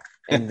 Yeah.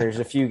 And there's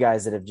a few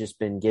guys that have just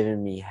been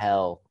giving me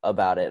hell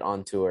about it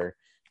on tour.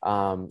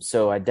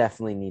 So I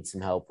definitely need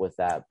some help with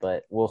that,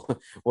 but we'll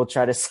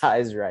try to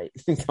size right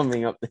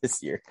coming up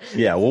this year.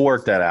 Yeah, we'll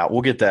work that out.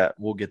 We'll get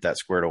that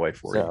squared away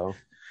for you. All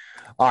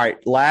right.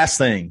 Last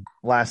thing.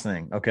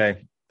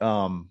 Okay.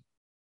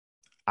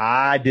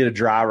 I did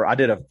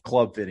a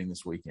club fitting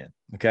this weekend.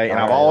 Okay. And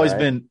I've always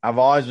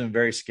been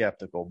very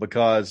skeptical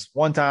because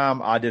one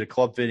time I did a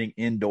club fitting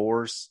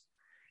indoors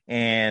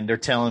and they're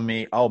telling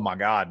me, oh my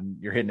God,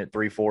 you're hitting at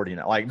 340.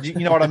 Like, you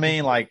know what I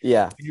mean? Like,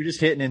 yeah, you're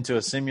just hitting into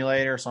a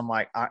simulator. So I'm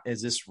like,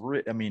 is this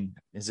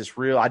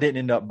real? I didn't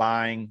end up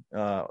buying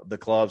the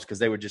clubs because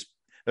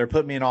they're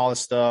putting me in all this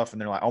stuff.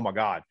 And they're like, oh my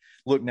God,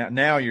 look,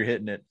 now you're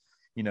hitting it.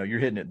 You're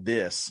hitting it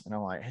this. And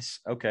I'm like,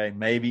 okay,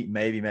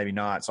 maybe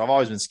not. So I've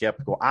always been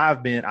skeptical. I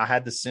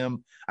had the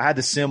Sim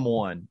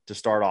 1 to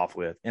start off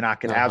with, and I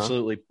could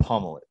absolutely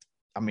pummel it.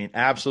 I mean,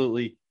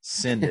 absolutely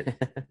send it.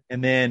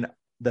 And then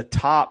the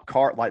top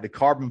like the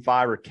carbon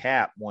fiber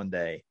cap one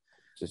day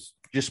just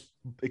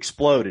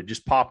exploded,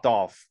 just popped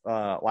off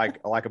like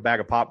a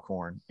bag of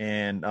popcorn.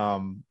 And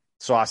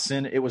so I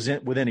sent it. It was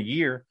within a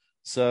year.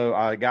 So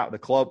I got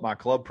my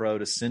club pro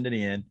to send it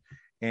in,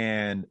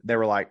 and they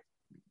were like,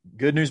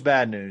 good news,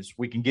 bad news.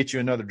 We can get you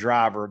another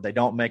driver. They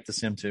don't make the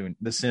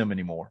Sim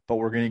anymore, but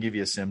we're going to give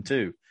you a Sim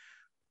 2.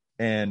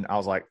 And I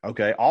was like,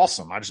 okay,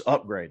 awesome. I just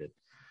upgraded.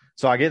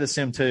 So I get the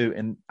Sim 2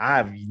 and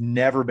I've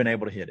never been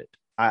able to hit it.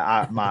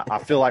 I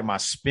feel like my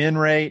spin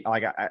rate,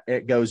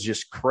 it goes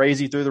just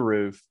crazy through the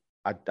roof.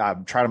 I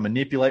try to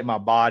manipulate my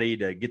body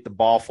to get the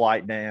ball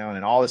flight down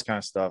and all this kind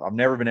of stuff. I've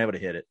never been able to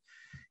hit it.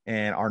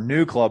 And our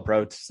new club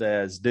pro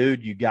says,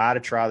 dude, you got to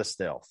try the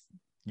Stealth.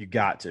 You've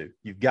got to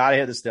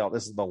hit the stealth.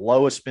 This is the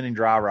lowest spinning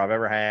driver I've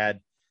ever had.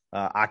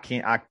 I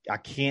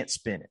can't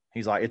spin it.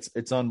 He's like,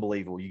 it's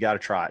unbelievable. You got to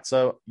try it.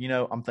 So,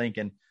 I'm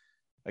thinking,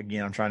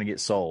 again, I'm trying to get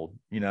sold,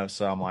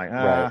 so I'm like,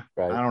 right.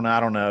 I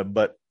don't know.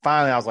 But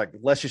finally I was like,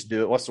 let's just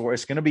do it. What's the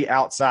worst? It's going to be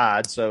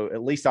outside. So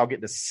at least I'll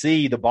get to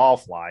see the ball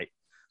flight.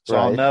 So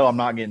I'll know I'm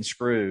not getting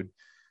screwed.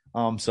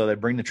 So they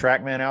bring the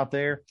TrackMan out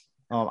there.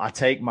 I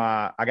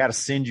got to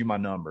send you my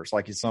numbers.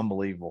 Like, it's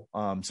unbelievable.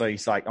 So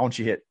he's like, I want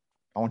you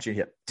to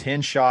hit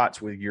 10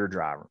 shots with your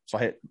driver. So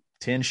I hit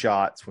 10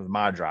 shots with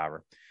my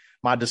driver.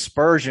 My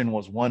dispersion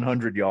was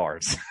 100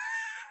 yards.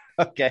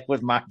 Okay.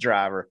 With my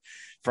driver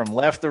from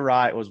left to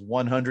right was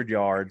 100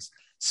 yards.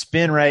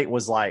 Spin rate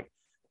was like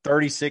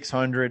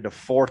 3,600 to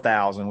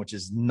 4,000, which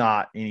is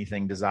not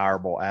anything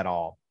desirable at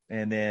all.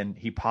 And then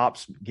he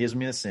gives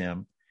me a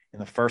sim.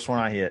 And the first one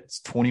I hit,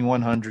 it's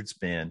 2,100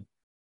 spin,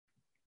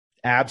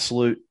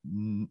 absolute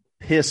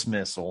piss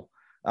missile,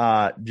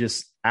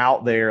 just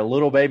out there,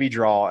 little baby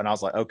draw. And I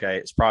was like, okay,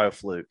 it's probably a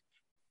fluke.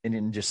 And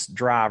then just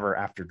driver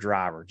after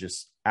driver,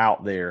 just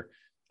out there,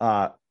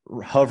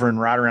 hovering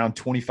right around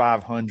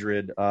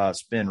 2,500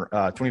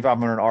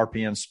 2,500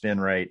 RPM spin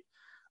rate.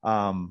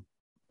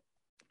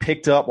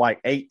 Picked up like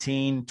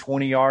 18,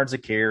 20 yards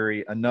of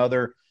carry,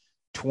 another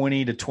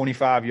 20 to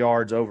 25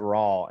 yards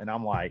overall. And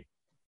I'm like,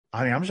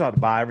 I'm just about to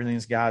buy everything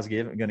this guy's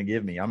going to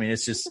give me. I mean,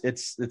 it's just,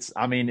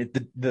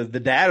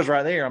 the data is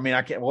right there. I mean,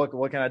 I can't,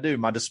 what can I do?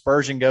 My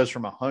dispersion goes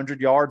from 100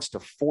 yards to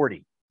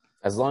 40.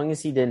 As long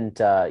as he didn't,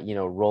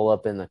 roll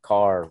up in the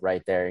car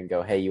right there and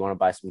go, hey, you want to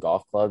buy some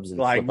golf clubs and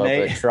like flip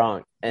Nate, open the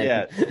trunk.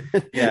 And,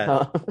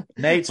 yeah.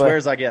 Nate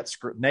swears I got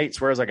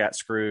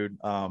screwed.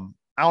 I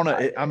don't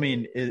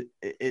know.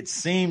 It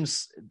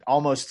seems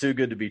almost too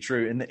good to be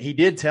true. And he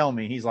did tell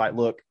me, he's like,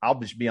 look, I'll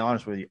just be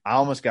honest with you. I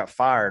almost got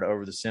fired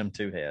over the Sim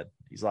 2 head.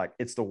 He's like,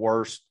 it's the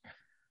worst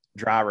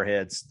driver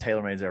heads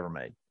TaylorMade's ever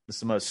made. It's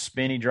the most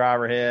spinny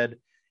driver head.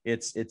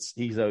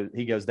 He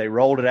goes, they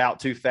rolled it out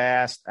too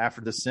fast after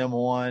the Sim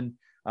 1.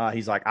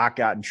 He's like, I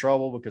got in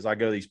trouble because I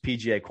go to these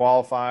PGA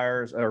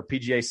qualifiers or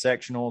PGA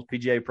sectionals,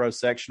 PGA Pro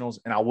sectionals,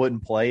 and I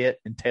wouldn't play it.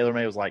 And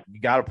TaylorMade was like,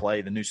 you got to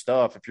play the new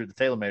stuff if you're the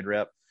TaylorMade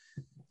rep.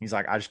 He's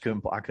like, I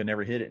could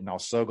never hit it. And I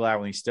was so glad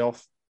when these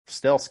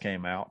stealths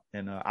came out.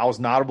 And I was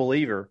not a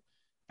believer.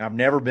 I've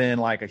never been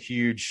like a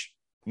huge,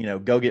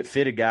 go get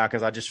fitted guy,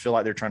 because I just feel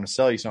like they're trying to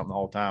sell you something the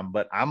whole time.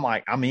 But I'm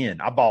like, I'm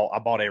in. I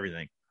bought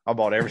everything. I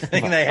bought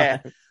everything they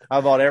had.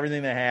 I bought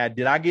everything they had.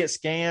 Did I get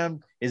scammed?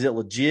 Is it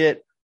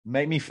legit?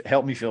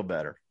 Help me feel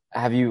better.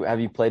 Have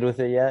you played with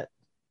it yet?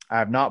 I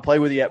have not played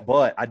with it yet,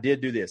 but I did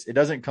do this. It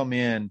doesn't come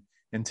in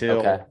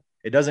until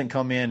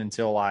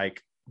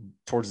like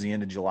towards the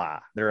end of July.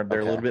 They're a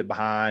little bit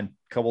behind,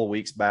 a couple of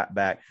weeks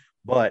back.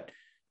 But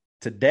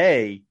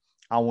today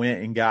I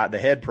went and got the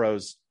Head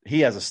Pros.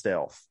 He has a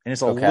stealth, and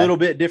it's a little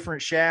bit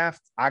different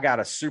shaft. I got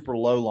a super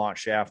low launch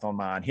shaft on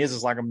mine. His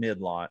is like a mid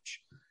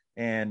launch.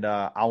 And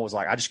I was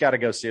like, I just got to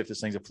go see if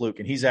this thing's a fluke.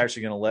 And he's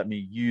actually going to let me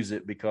use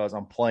it because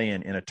I'm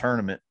playing in a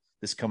tournament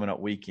this coming up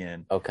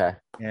weekend. Okay.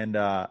 And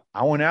I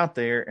went out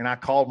there and I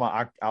called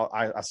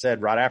I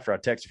said right after I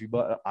texted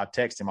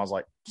him, I was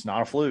like, it's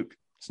not a fluke.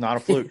 It's not a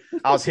fluke.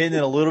 I was hitting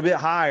it a little bit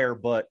higher,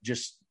 but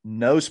just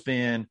no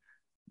spin,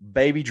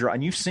 baby draw.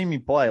 And you've seen me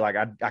play. Like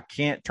I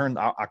couldn't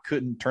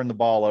turn the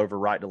ball over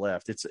right to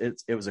left.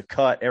 It was a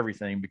cut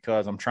everything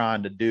because I'm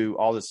trying to do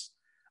all this.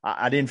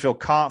 I didn't feel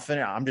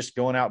confident. I'm just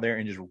going out there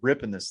and just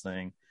ripping this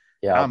thing.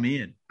 Yeah, I'm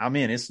in.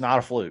 It's not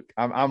a fluke.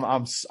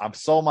 I've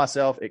sold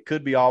myself. It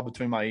could be all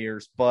between my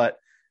ears, but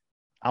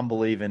I'm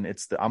believing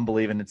it's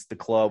the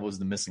club was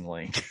the missing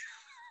link.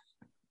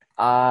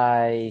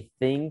 I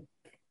think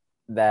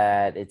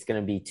that it's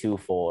going to be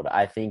twofold.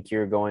 I think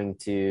you're going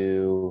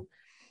to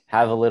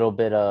have a little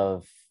bit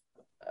of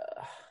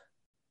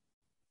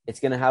it's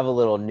going to have a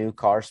little new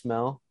car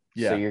smell.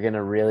 Yeah. So you're going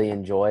to really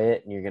enjoy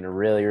it, and you're going to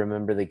really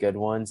remember the good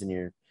ones, and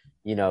you're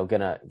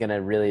gonna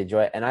really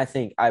enjoy it. And I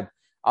think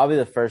I'll be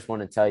the first one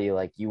to tell you,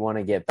 like, you want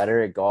to get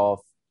better at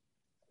golf.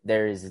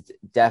 There is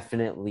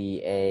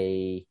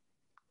definitely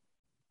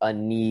a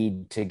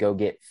need to go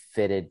get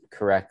fitted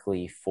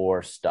correctly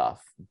for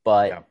stuff,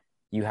 but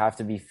you have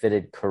to be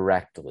fitted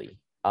correctly.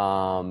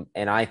 And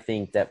I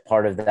think that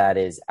part of that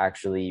is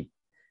actually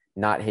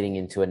not hitting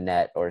into a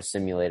net or a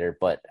simulator,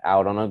 but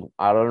out on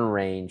a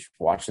range,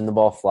 watching the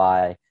ball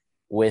fly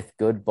with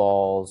good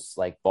balls,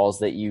 like balls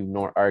that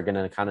you are going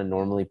to kind of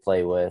normally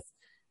play with,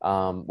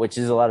 which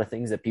is a lot of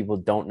things that people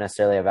don't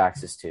necessarily have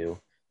access to.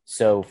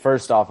 So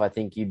first off, I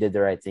think you did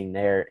the right thing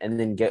there. And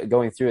then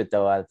going through it,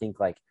 though, I think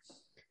like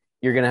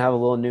you're going to have a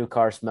little new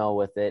car smell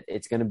with it.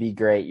 It's going to be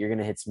great. You're going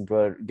to hit some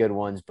good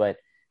ones, but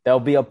there'll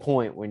be a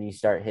point when you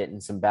start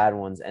hitting some bad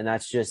ones. And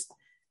that's just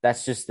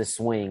the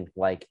swing.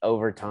 Like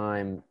over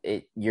time,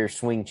 your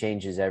swing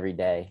changes every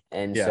day.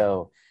 And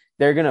so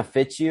they're going to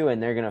fit you,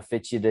 and they're going to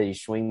fit you to your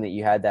swing that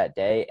you had that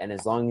day. And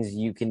as long as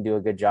you can do a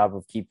good job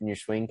of keeping your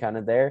swing kind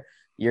of there,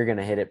 you're going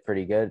to hit it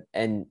pretty good.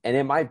 And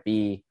it might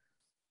be,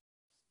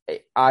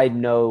 I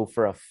know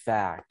for a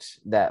fact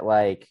that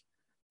like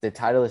the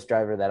Titleist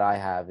driver that I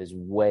have is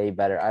way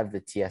better. I have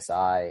the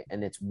TSI,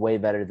 and it's way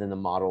better than the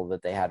model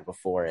that they had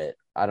before it.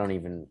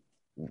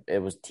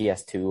 It was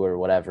TS2 or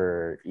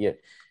whatever. Yeah.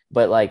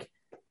 But like,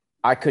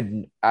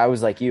 I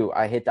was like you,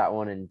 I hit that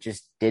one and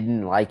just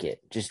didn't like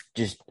it.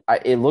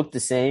 It looked the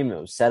same. It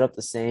was set up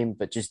the same,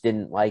 but just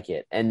didn't like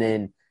it. And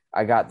then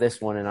I got this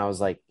one and I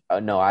was like, oh,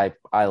 no, I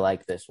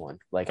like this one.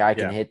 Like I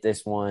can hit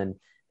this one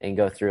and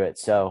go through it.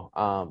 So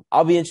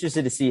I'll be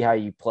interested to see how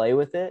you play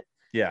with it.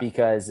 Yeah.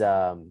 Because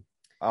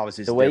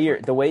obviously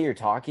the way you're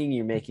talking,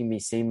 you're making me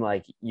seem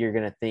like you're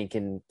gonna think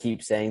and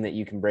keep saying that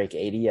you can break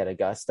 80 at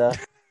Augusta.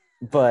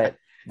 But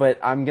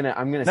I'm gonna.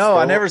 No,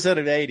 I never said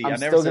it 80. I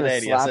never said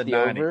 80. I said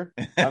 90.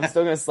 I'm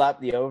still gonna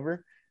slap the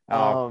over.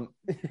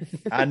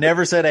 I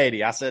never said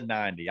 80. I said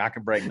 90. I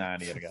can break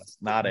 90 at Augusta,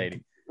 not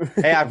 80.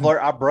 Hey,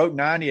 I broke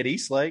 90 at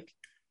Eastlake.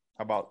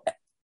 How about?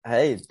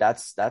 Hey,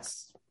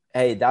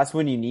 that's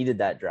when you needed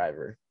that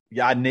driver.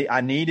 Yeah,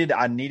 I needed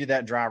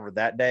that driver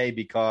that day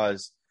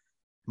because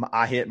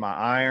I hit my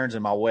irons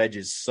and my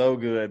wedges so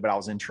good, but I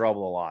was in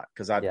trouble a lot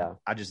because I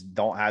just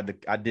don't have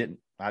I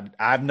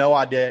have no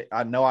idea. I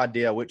have no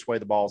idea which way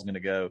the ball is going to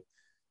go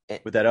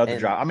with that other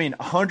drive. I mean,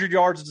 100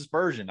 yards of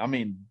dispersion. I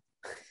mean,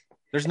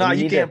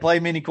 you can't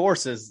play many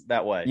courses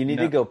that way. You need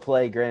to go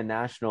play Grand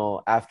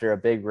National after a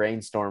big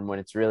rainstorm when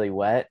it's really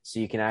wet, so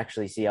you can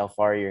actually see how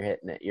far you're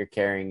hitting it, you're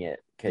carrying it.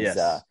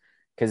 Because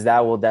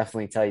that will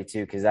definitely tell you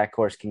too. Because that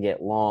course can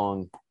get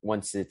long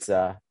once it's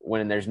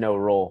when there's no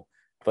roll.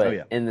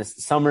 But in the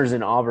summers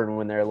in Auburn,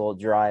 when they're a little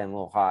dry and a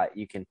little hot,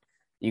 you can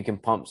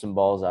pump some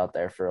balls out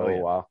there for a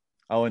little while.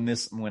 Oh, and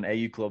when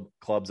AU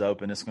club's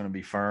open, it's going to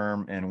be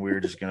firm, and we're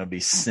just going to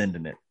be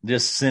sending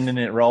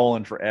it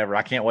rolling forever.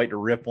 I can't wait to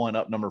rip one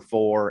up number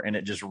 4 and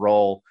it just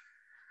roll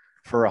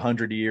for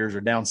 100 years or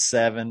down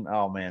 7.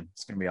 Oh man,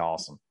 it's going to be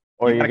awesome.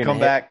 Or you're going to come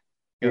back.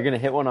 You're going to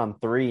hit one on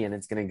 3, and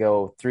it's going to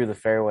go through the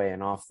fairway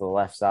and off the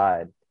left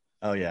side.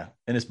 Oh yeah,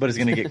 it's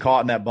going to get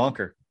caught in that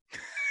bunker.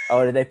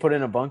 Oh, did they put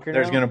in a bunker?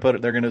 There's going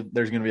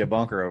to be a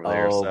bunker over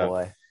there. Oh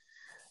boy.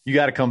 You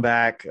got to come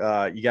back.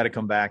 You got to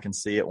come back and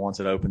see it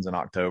once it opens in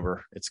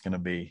October. It's going to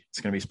be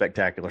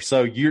spectacular.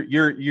 So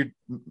you're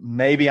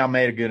maybe I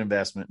made a good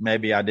investment.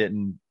 Maybe I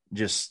didn't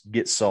just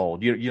get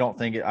sold. You don't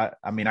think it?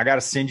 I mean, I got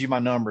to send you my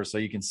numbers so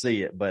you can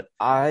see it. But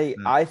I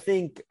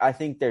think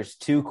there's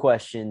 2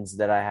 questions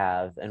that I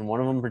have, and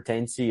one of them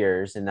pertains to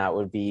yours, and that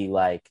would be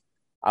like,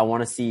 I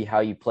want to see how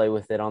you play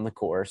with it on the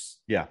course.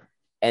 Yeah.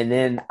 And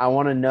then I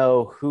want to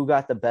know who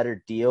got the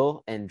better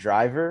deal and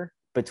driver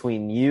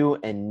between you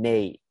and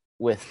Nate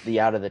with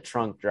the out of the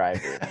trunk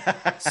driver.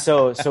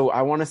 So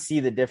I want to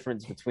see the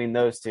difference between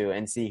those two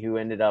and see who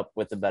ended up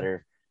with the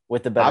better.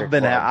 I've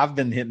been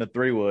hitting the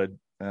 3-wood.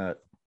 I've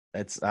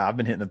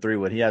been hitting the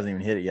 3-wood. He hasn't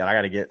even hit it yet. I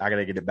gotta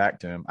get it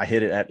back to him. I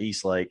hit it at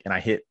Eastlake, and I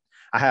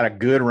had a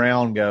good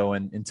round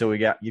going until we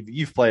got.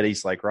 You've played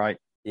Eastlake, right?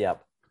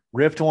 Yep.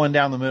 Ripped one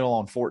down the middle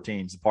on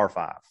 14. It's a par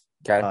 5.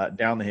 Okay.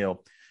 Down the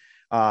hill.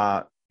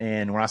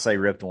 And when I say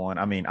ripped one,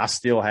 I mean I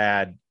still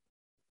had,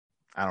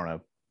 I don't know,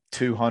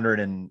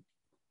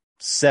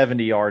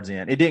 270 yards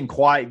in. It didn't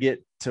quite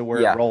get to where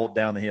it rolled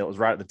down the hill. It was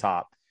right at the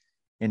top,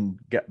 and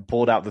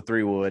pulled out the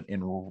 3-wood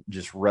and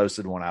just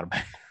roasted one out of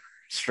bounds,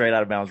 straight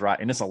out of bounds right.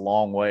 And it's a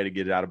long way to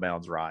get it out of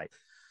bounds right.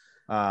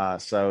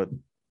 So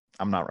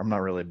I'm not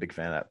really a big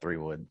fan of that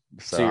 3-wood.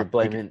 So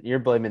you're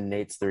blaming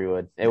Nate's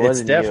 3-wood. It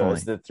wasn't you, it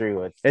was the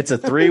 3-wood. It's a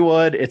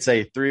 3-wood. It's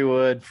a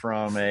 3-wood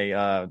from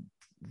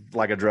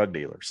like a drug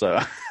dealer. So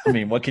I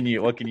mean, what can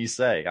you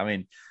say? I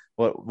mean,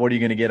 what are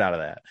you going to get out of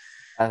that?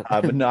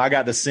 But no, I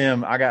got the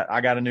sim. I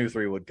got a new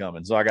 3-wood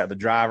coming. So I got the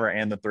driver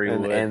and the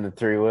 3-wood. And the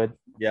 3-wood.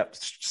 Yep,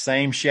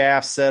 same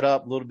shaft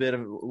setup, a little bit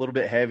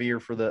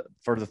heavier for the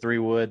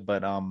 3-wood,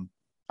 but I'm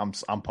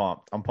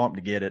pumped. I'm pumped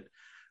to get it.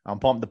 I'm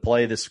pumped to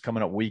play this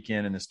coming up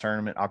weekend in this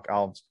tournament.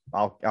 I'll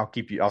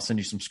keep you. I'll send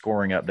you some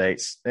scoring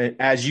updates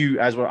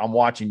as what I'm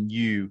watching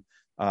you.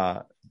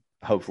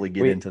 Hopefully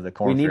get into the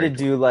corner. We need to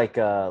do like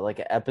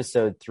an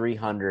episode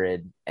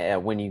 300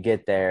 when you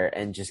get there,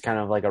 and just kind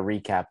of like a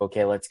recap.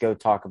 Okay, let's go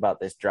talk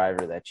about this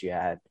driver that you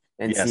had,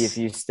 and see if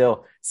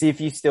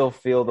you still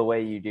feel the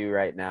way you do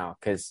right now.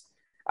 Because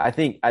I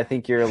think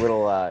you're a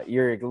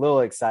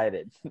little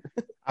excited.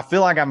 I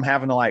feel like I'm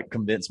having to like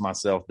convince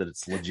myself that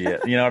it's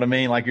legit. You know what I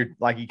mean? Like you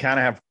kind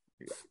of have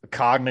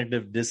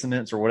cognitive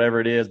dissonance or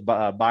whatever it is,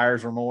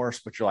 buyer's remorse,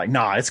 but you're like,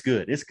 nah, it's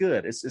good. It's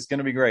good. It's going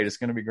to be great. It's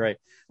going to be great.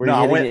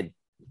 I went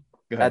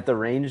at the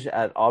range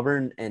at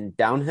Auburn and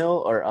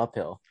downhill or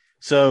uphill.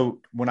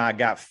 So when I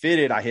got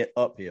fitted, I hit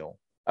uphill.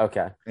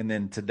 Okay. And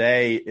then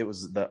today it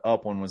was the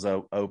up one was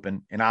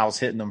open, and I was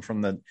hitting them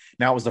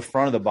now it was the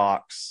front of the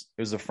box.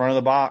 It was the front of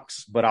the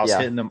box, but I was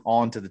hitting them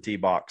onto the tee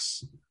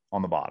box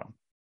on the bottom,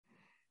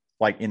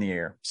 like in the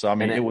air. So, I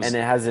mean, it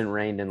hasn't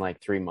rained in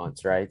like 3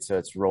 months, right? So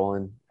it's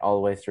rolling all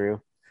the way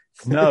through.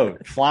 No,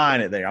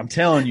 flying it there. I'm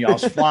telling you, I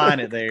was flying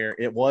it there.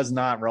 It was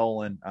not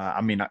rolling.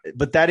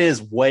 But that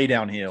is way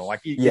downhill.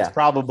 Like that's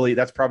probably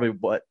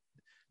what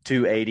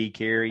 280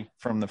 carry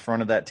from the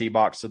front of that tee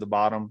box to the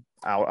bottom.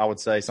 I would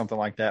say something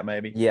like that,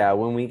 maybe. Yeah,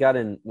 when we got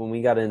in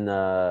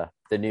the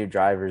new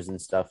drivers and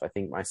stuff, I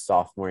think my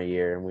sophomore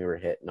year, and we were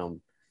hitting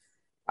them.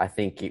 I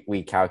think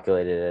we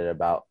calculated it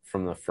about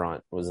from the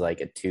front was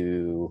like it's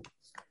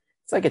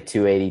like a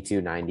 280,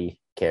 290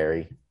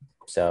 carry.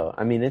 So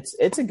I mean,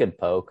 it's a good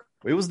poke.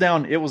 It was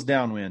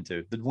downwind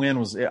too. The wind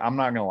was. I'm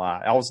not gonna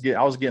lie. I was getting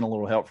a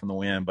little help from the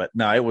wind, but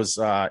no, it was.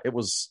 I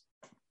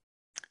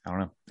don't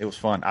know. It was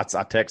fun. I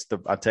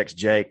text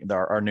Jake,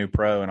 our new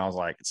pro, and I was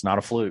like, "It's not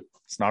a fluke.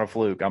 It's not a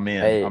fluke. I'm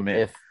in. Hey, I'm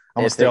in.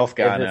 I'm a stealth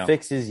guy now." If it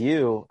fixes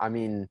you, I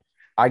mean,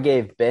 I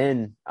gave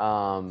Ben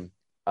the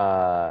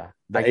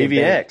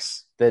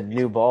AVX the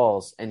new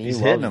balls, and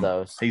he's loves them.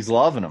 Those. He's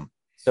loving them.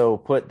 So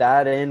put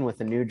that in with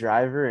a new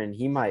driver, and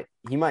he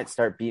might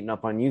start beating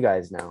up on you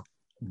guys now.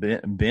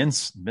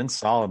 Ben's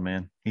solid,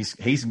 man. He's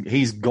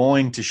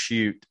going to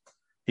shoot.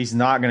 He's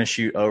not going to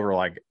shoot over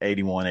like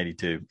 81,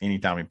 82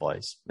 anytime he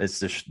plays. It's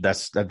just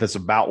that's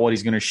about what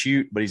he's going to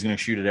shoot, but he's going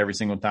to shoot it every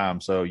single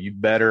time. So you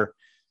better,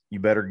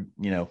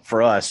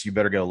 for us, you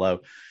better go low,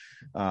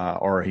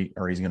 or he's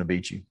going to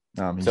beat you.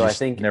 So I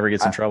think never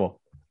gets in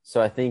trouble.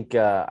 So I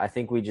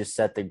think we just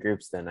set the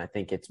groups. Then I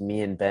think it's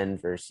me and Ben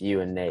versus you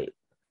and Nate.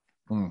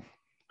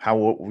 How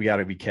we got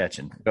to be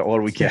catching? What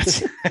are we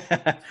catching?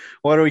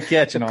 What are we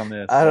catching on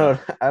this? I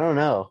don't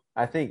know.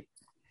 I think,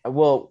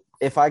 well,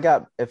 if I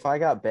got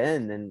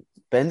Ben, then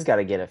Ben's got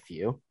to get a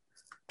few.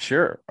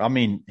 Sure. I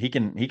mean, he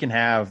can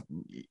have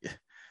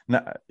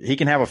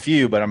a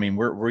few, but I mean,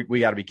 we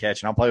got to be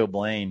catching. I'll play with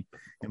Blaine,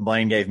 and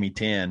Blaine gave me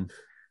 10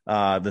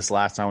 this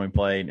last time we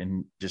played,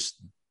 and just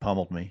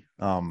pummeled me.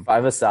 5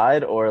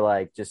 aside or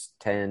like just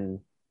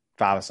 10?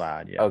 5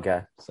 aside. Yeah.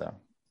 Okay. So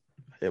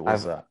it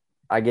was.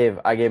 I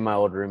gave my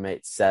old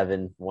roommate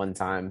 7 one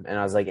time, and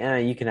I was like,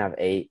 you can have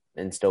 8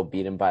 and still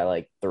beat him by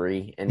like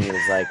 3. And he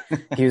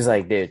was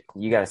like, dude,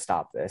 you got to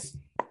stop this.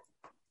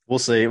 We'll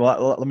see.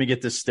 Well, let me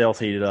get this stealth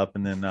heated up,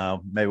 and then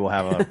maybe we'll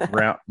have a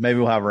round. Maybe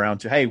we'll have a round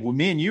 2. Hey,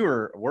 me and you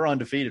we're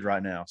undefeated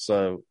right now,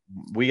 so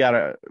we got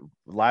to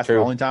the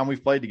only time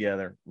we've played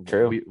together.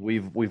 True.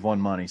 We've won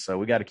money, so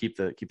we got to keep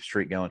the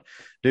streak going,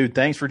 dude.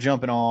 Thanks for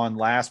jumping on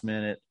last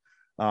minute.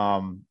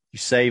 You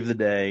saved the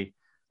day.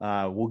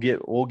 We'll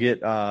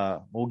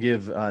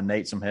give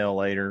Nate some hell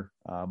later,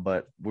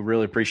 but we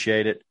really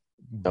appreciate it.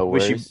 No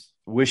worries.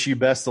 Wish you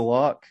best of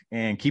luck,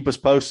 and keep us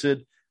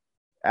posted.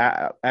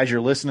 As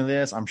you're listening to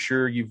this, I'm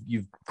sure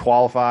you've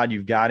qualified.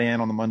 You've got in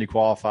on the Monday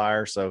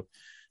qualifier, so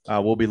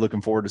we'll be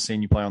looking forward to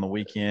seeing you play on the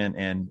weekend.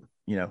 And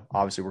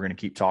obviously, we're going to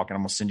keep talking.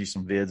 I'm going to send you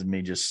some vids of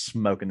me just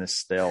smoking this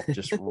stealth,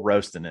 just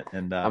roasting it.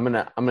 And I'm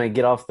gonna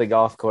get off the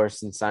golf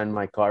course and sign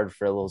my card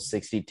for a little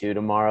 62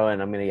 tomorrow, and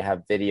I'm gonna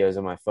have videos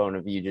on my phone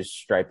of you just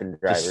striping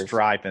drivers. Just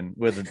striping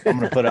with. I'm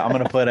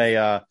gonna put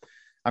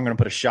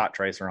a shot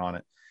tracer on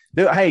it.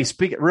 Dude, hey,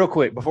 speak real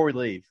quick before we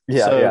leave.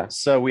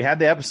 So we had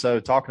the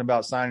episode talking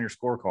about signing your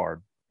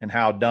scorecard and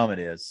how dumb it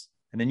is,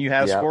 and then you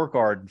had a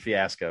scorecard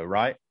fiasco,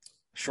 right?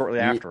 Shortly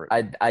after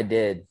it, I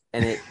did,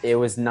 and it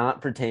was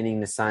not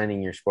pertaining to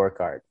signing your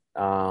scorecard.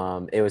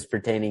 It was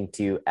pertaining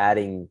to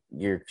adding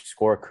your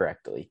score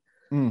correctly.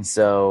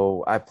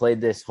 So I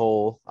played this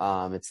hole.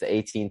 It's the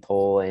 18th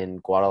hole in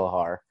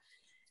Guadalajara,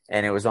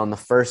 and it was on the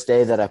first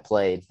day that I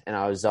played, and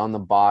I was on the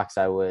box.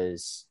 I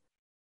was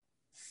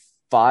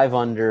 5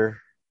 under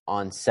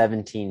on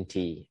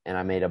 17T, and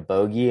I made a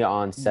bogey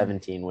on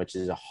 17, which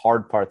is a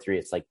hard par 3.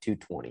 It's like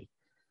 220,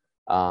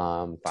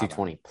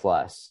 220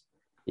 plus.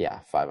 Yeah,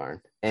 5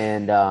 iron.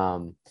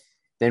 And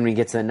then we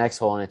get to the next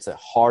hole, and it's a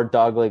hard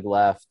dogleg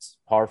left,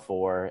 par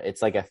 4.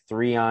 It's like a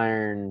 3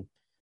 iron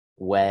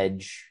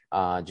wedge,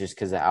 just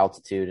because of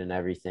altitude and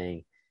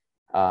everything.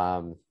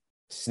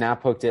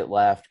 Snap hooked it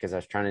left because I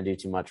was trying to do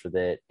too much with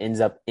it. Ends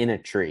up in a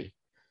tree,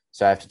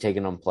 so I have to take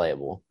it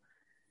unplayable.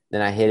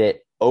 Then I hit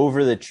it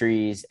over the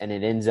trees, and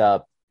it ends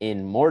up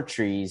in more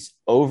trees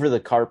over the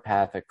cart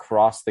path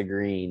across the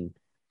green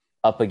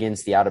up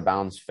against the out of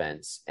bounds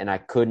fence. And I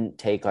couldn't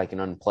take like an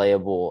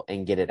unplayable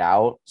and get it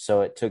out.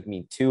 So it took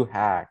me 2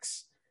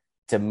 hacks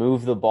to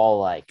move the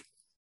ball like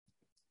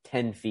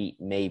 10 feet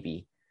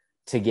maybe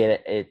to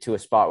get it to a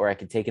spot where I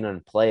could take an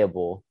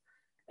unplayable.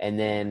 And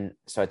then,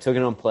 so I took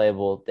an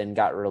unplayable, then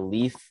got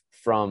relief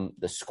from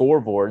the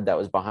scoreboard that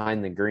was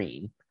behind the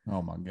green.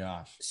 Oh my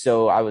gosh.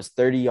 So I was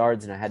 30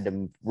 yards and I had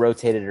to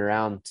rotate it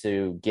around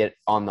to get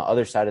on the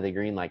other side of the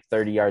green, like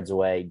 30 yards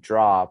away,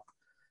 drop,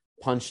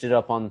 punched it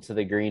up onto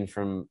the green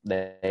from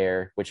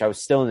there, which I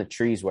was still in the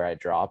trees where I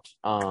dropped,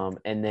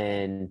 and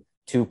then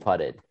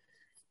 2-putted.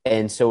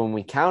 And so when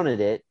we counted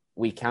it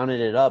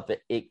up,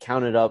 it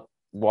counted up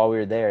while we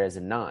were there as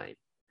a 9.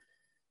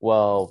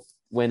 Well,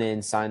 went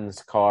in, signed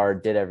this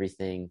card, did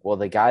everything. Well,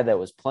 the guy that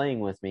was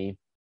playing with me,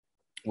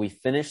 we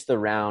finished the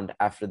round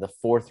after the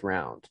 4th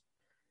round.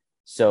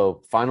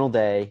 So final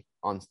day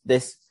on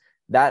this,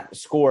 that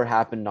score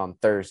happened on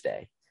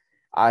Thursday.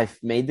 I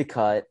made the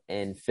cut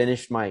and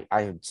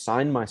I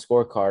signed my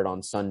scorecard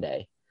on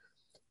Sunday.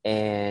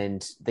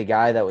 And the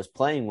guy that was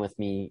playing with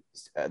me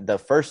the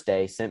first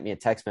day sent me a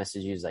text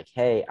message. He was like,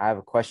 "Hey, I have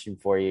a question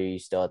for you. Are you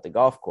still at the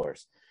golf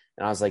course?"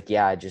 And I was like,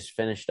 yeah, I just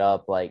finished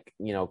up, like,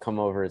 come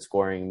over at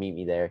scoring, meet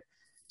me there.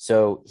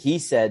 So he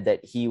said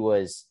that he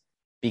was,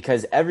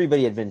 because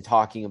everybody had been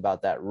talking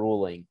about that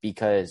ruling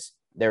because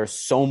there was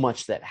so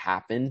much that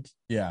happened.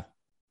 Yeah.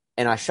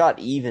 And I shot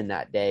even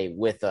that day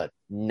with a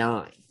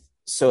 9.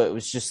 So it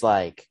was just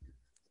like,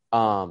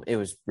 it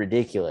was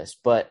ridiculous.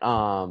 But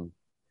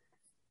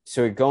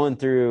so going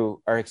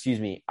through, or excuse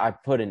me, I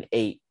put an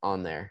 8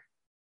 on there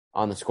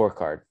on the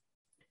scorecard,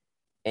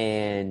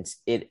 and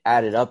it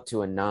added up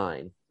to a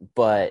 9.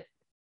 But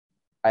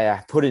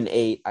I put an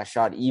 8. I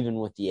shot even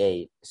with the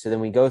 8. So then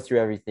we go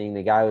through everything.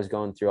 The guy was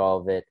going through all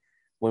of it.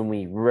 When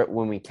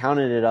we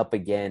counted it up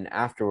again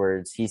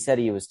afterwards, he said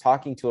he was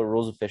talking to a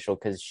rules official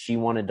because she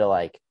wanted to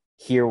like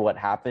hear what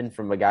happened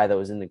from a guy that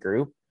was in the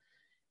group.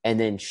 And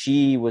then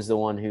she was the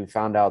one who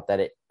found out that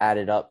it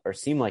added up, or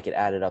seemed like it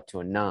added up to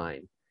a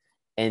 9.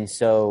 And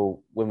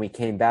so when we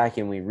came back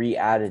and we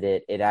re-added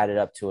it, it added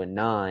up to a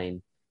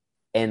 9.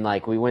 And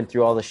like, we went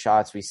through all the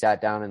shots, we sat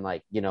down and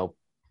like,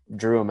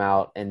 drew them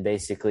out, and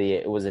basically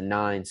it was a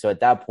 9. So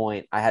at that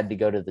point I had to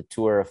go to the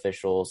tour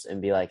officials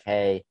and be like,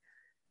 hey,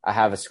 I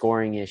have a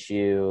scoring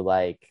issue.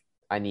 Like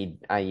I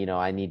need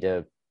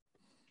to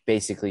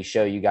basically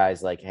show you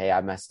guys like, hey,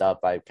 I messed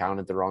up. I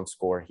counted the wrong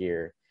score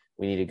here.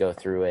 We need to go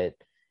through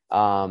it.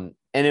 And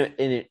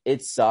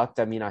it sucked.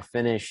 I mean, I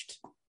finished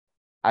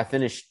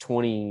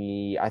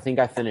 20, I think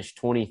I finished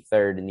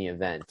 23rd in the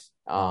event.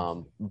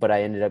 But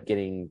I ended up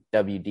getting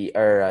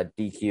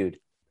DQ'd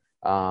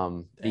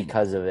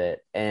because of it.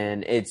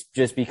 And it's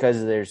just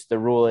because the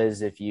rule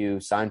is if you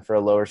sign for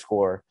a lower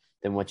score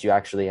than what you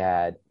actually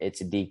had,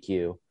 it's a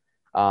DQ.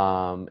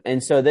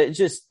 And so that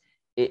just,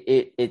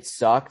 it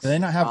sucked. Do they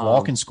not have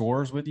walking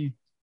scores with you?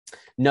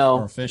 No.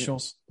 Or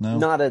officials? No,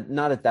 not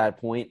at that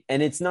point.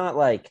 And it's not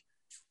like,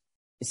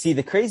 see,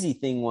 the crazy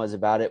thing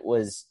about it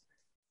was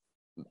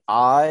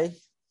my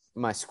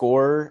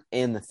scorer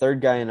and the third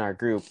guy in our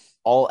group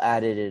all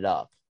added it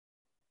up,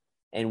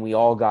 and we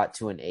all got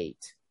to an 8.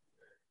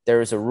 There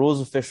was a rules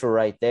official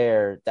right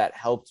there that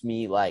helped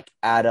me like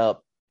add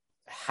up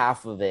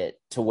half of it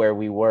to where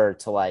we were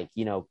to like,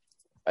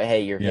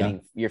 hey, you're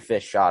hitting your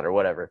 5th shot or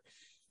whatever.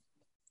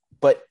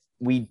 But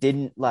we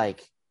didn't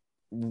like,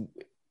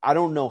 I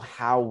don't know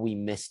how we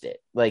missed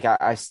it. Like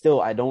I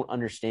don't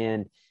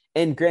understand.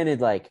 And granted,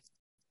 like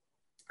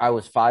I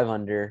was 5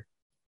 under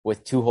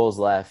with 2 holes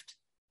left,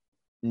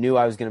 knew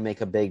I was going to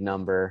make a big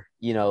number,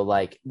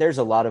 like there's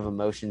a lot of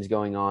emotions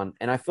going on,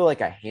 and I feel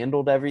like I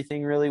handled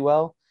everything really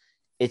well.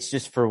 It's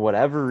just for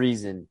whatever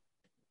reason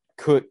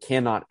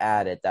cannot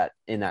add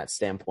in that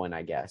standpoint,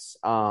 I guess.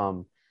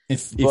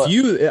 That's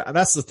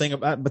the thing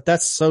about, but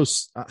that's so,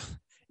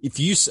 if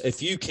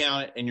you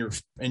count it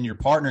and your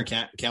partner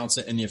counts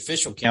it and the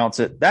official counts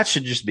it, that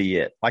should just be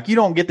it. Like you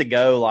don't get to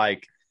go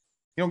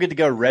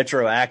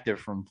retroactive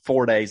from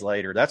 4 days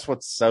later. That's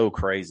what's so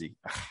crazy.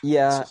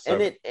 Yeah.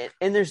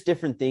 And there's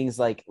different things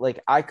like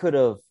I could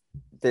have,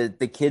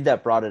 the kid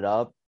that brought it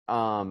up,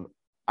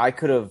 I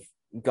could have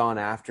gone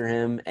after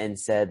him and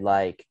said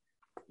like,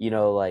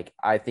 like,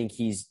 I think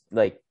he's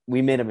like,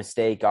 we made a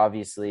mistake,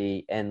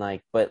 obviously. And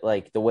like, but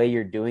like the way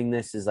you're doing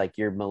this is like,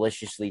 you're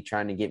maliciously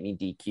trying to get me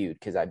DQ'd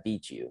because I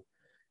beat you.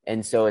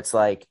 And so it's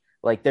like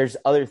there's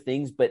other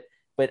things, but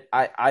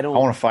I don't. I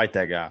want to fight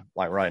that guy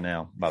like right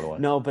now, by the way.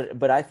 No,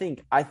 but I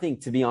think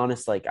to be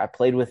honest, like I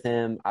played with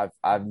him,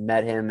 I've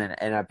met him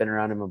and I've been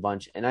around him a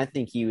bunch, and I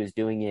think he was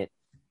doing it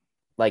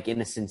like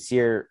in a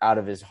sincere out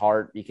of his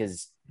heart,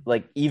 because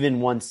like even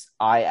once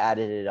I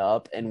added it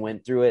up and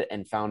went through it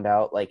and found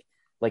out like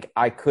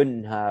I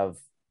couldn't have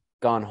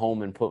gone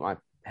home and put my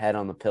head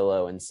on the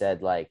pillow and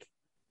said like,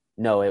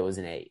 no, it was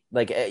an 8.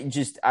 Like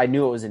I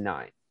knew it was a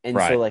 9. And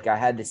right. So like I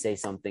had to say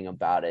something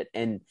about it.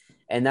 And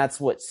that's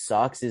what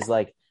sucks is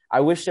like, I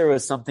wish there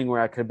was something where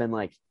I could have been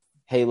like,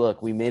 hey,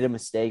 look, we made a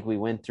mistake. We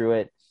went through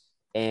it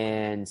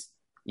and,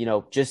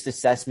 just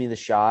assess me the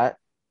shot.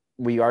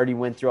 We already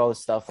went through all the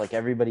stuff. Like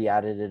everybody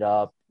added it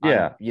up.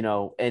 Yeah.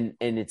 And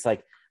it's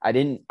like,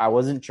 I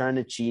wasn't trying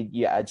to cheat.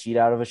 Yeah. I cheat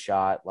out of a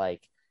shot.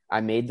 Like I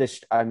made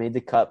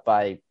the cut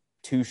by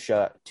 2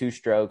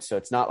 strokes. So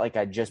it's not like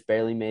I just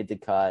barely made the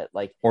cut.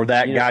 Like, or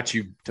that got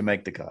you to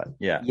make the cut.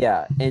 Yeah.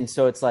 Yeah. And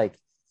so it's like,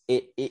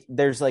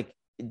 there's like,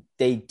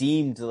 they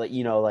deemed like,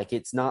 like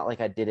it's not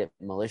like I did it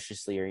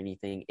maliciously or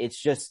anything. It's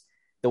just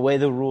the way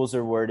the rules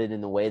are worded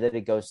and the way that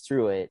it goes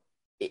through it.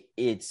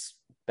 It's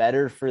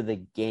better for the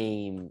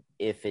game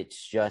if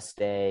it's just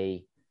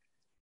you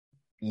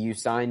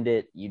signed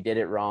it, you did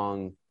it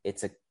wrong.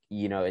 It's a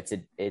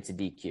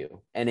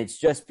DQ. And it's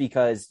just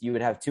because you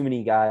would have too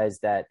many guys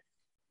that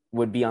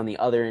would be on the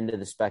other end of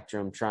the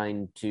spectrum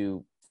trying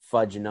to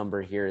fudge a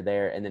number here or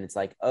there. And then it's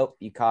like, oh,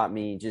 you caught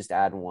me, just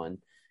add 1,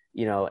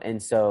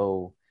 and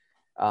so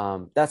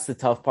that's the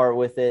tough part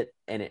with it.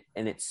 And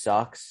it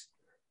sucks.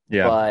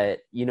 Yeah. But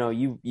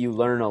you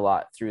learn a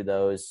lot through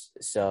those.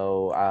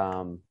 So,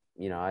 I'm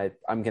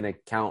going to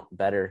count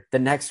better. The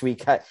next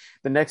week I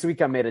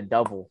made a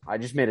double. I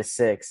just made a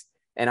 6,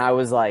 and I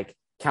was like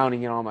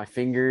counting it on my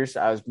fingers.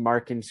 I was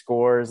marking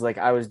scores. Like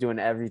I was doing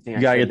everything.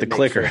 You gotta get the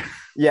clicker. Sure.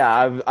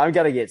 Yeah, I've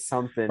got to get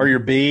something. Or your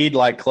bead,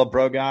 like Club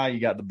Pro guy. You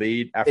got the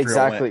bead. After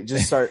exactly.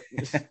 Just start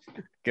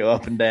go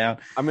up and down.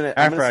 I'm gonna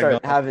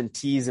start having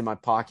tees in my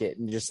pocket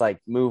and just like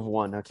move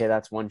one. Okay,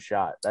 that's one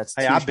shot. That's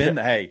I've been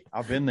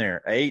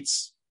there.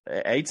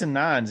 Eights and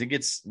nines. It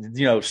gets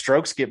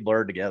strokes get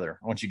blurred together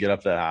once you get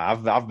up that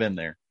high. I've been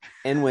there.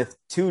 And with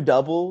 2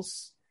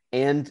 doubles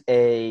and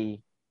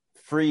a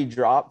free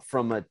drop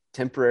from a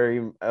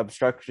temporary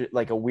obstruction,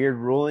 like a weird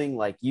ruling,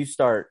 like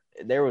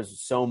there was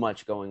so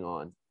much going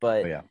on.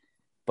 But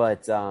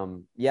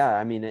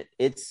I mean,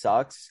 it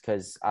sucks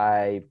because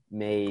I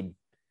made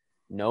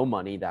no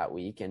money that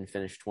week and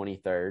finished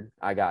 23rd.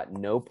 I got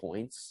no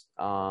points.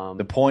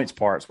 The points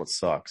part's what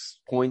sucks.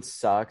 Points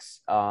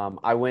sucks.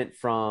 I would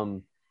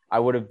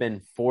have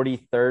been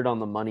 43rd on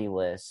the money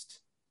list.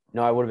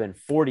 No, I would have been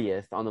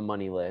 40th on the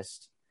money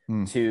list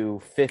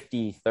to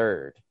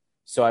 53rd.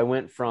 So I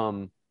went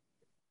from,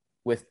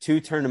 with 2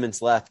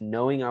 tournaments left,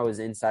 knowing I was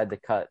inside the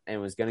cut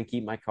and was going to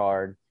keep my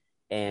card,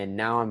 and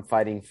now I'm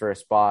fighting for a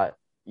spot,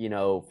 in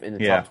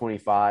the top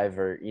 25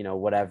 or,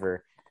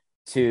 whatever,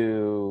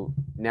 to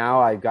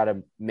now I've got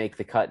to make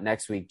the cut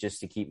next week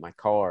just to keep my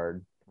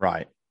card.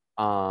 Right.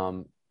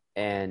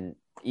 And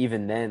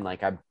even then,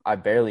 like I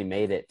barely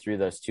made it through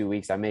those 2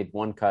 weeks. I made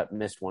 1 cut,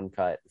 missed 1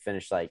 cut,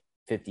 finished like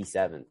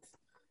 57th.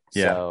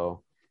 Yeah.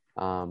 So,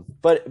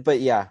 but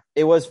yeah,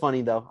 it was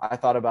funny though. I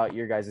thought about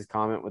your guys'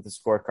 comment with the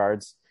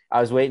scorecards.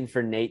 I was waiting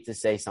for Nate to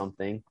say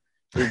something.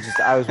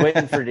 I was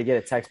waiting to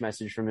get a text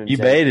message from him. You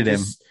baited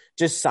him.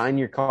 Just sign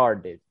your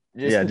card, dude.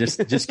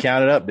 Just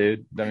count it up,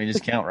 dude. I mean,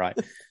 just count right.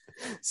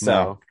 So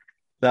no,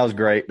 that was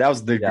great. That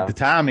was the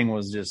timing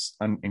was just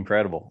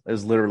incredible. It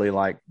was literally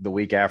like the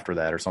week after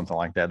that or something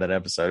like that. That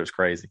episode, it was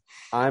crazy.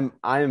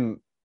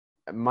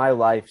 My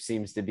life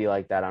seems to be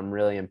like that. I'm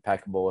really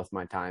impeccable with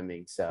my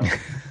timing. So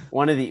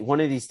one of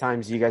these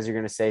times you guys are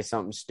going to say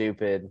something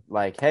stupid,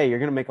 like, hey, you're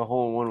going to make a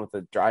hole in one with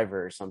a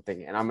driver or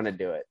something. And I'm going to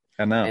do it.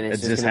 I know. And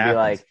it's just going to be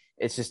like,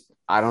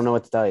 I don't know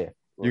what to tell you.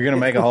 You're going to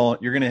make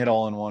you're going to hit a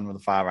hole in one with a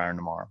 5-iron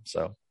tomorrow.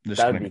 So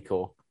that would be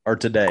cool. Or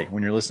today,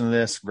 when you're listening to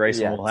this,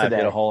 Grayson will have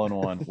hit a hole in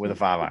one with a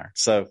 5-iron.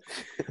 So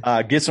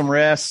get some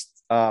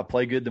rest,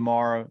 play good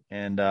tomorrow,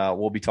 and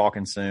we'll be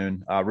talking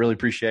soon. Really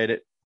appreciate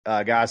it.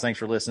 Guys, thanks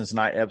for listening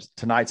tonight.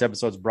 Tonight's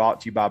episode is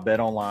brought to you by Bet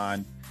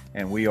Online,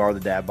 and we are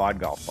the Dad Bod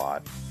Golf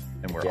Pod,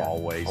 and we're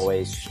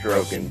always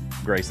stroking.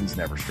 Grayson's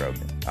never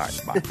stroking. All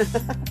right, bye.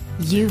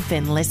 You've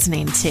been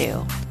listening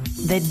to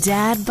the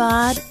Dad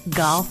Bod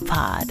Golf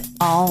Pod,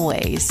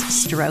 always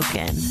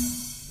stroking.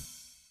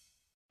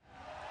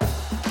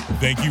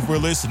 Thank you for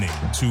listening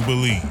to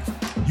Believe.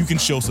 You can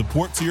show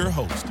support to your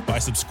host by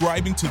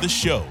subscribing to the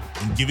show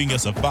and giving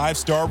us a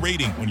 5-star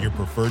rating on your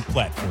preferred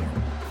platform.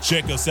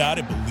 Check us out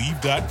at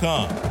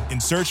Believe.com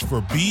and search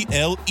for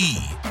BLEAV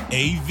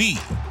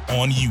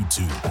on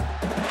YouTube.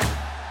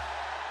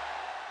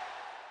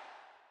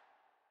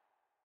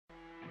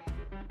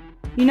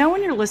 You know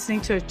when you're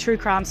listening to a true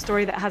crime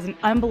story that has an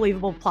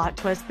unbelievable plot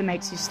twist that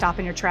makes you stop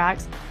in your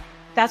tracks?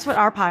 That's what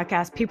our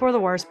podcast, People Are the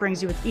Worst,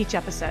 brings you with each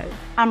episode.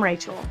 I'm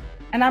Rachel.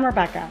 And I'm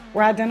Rebecca.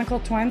 We're identical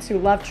twins who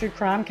love true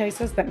crime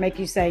cases that make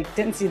you say,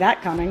 didn't see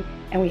that coming,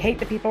 and we hate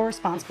the people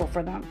responsible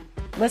for them.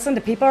 Listen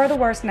to People Are the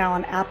Worst now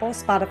on Apple,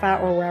 Spotify,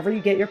 or wherever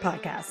you get your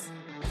podcasts.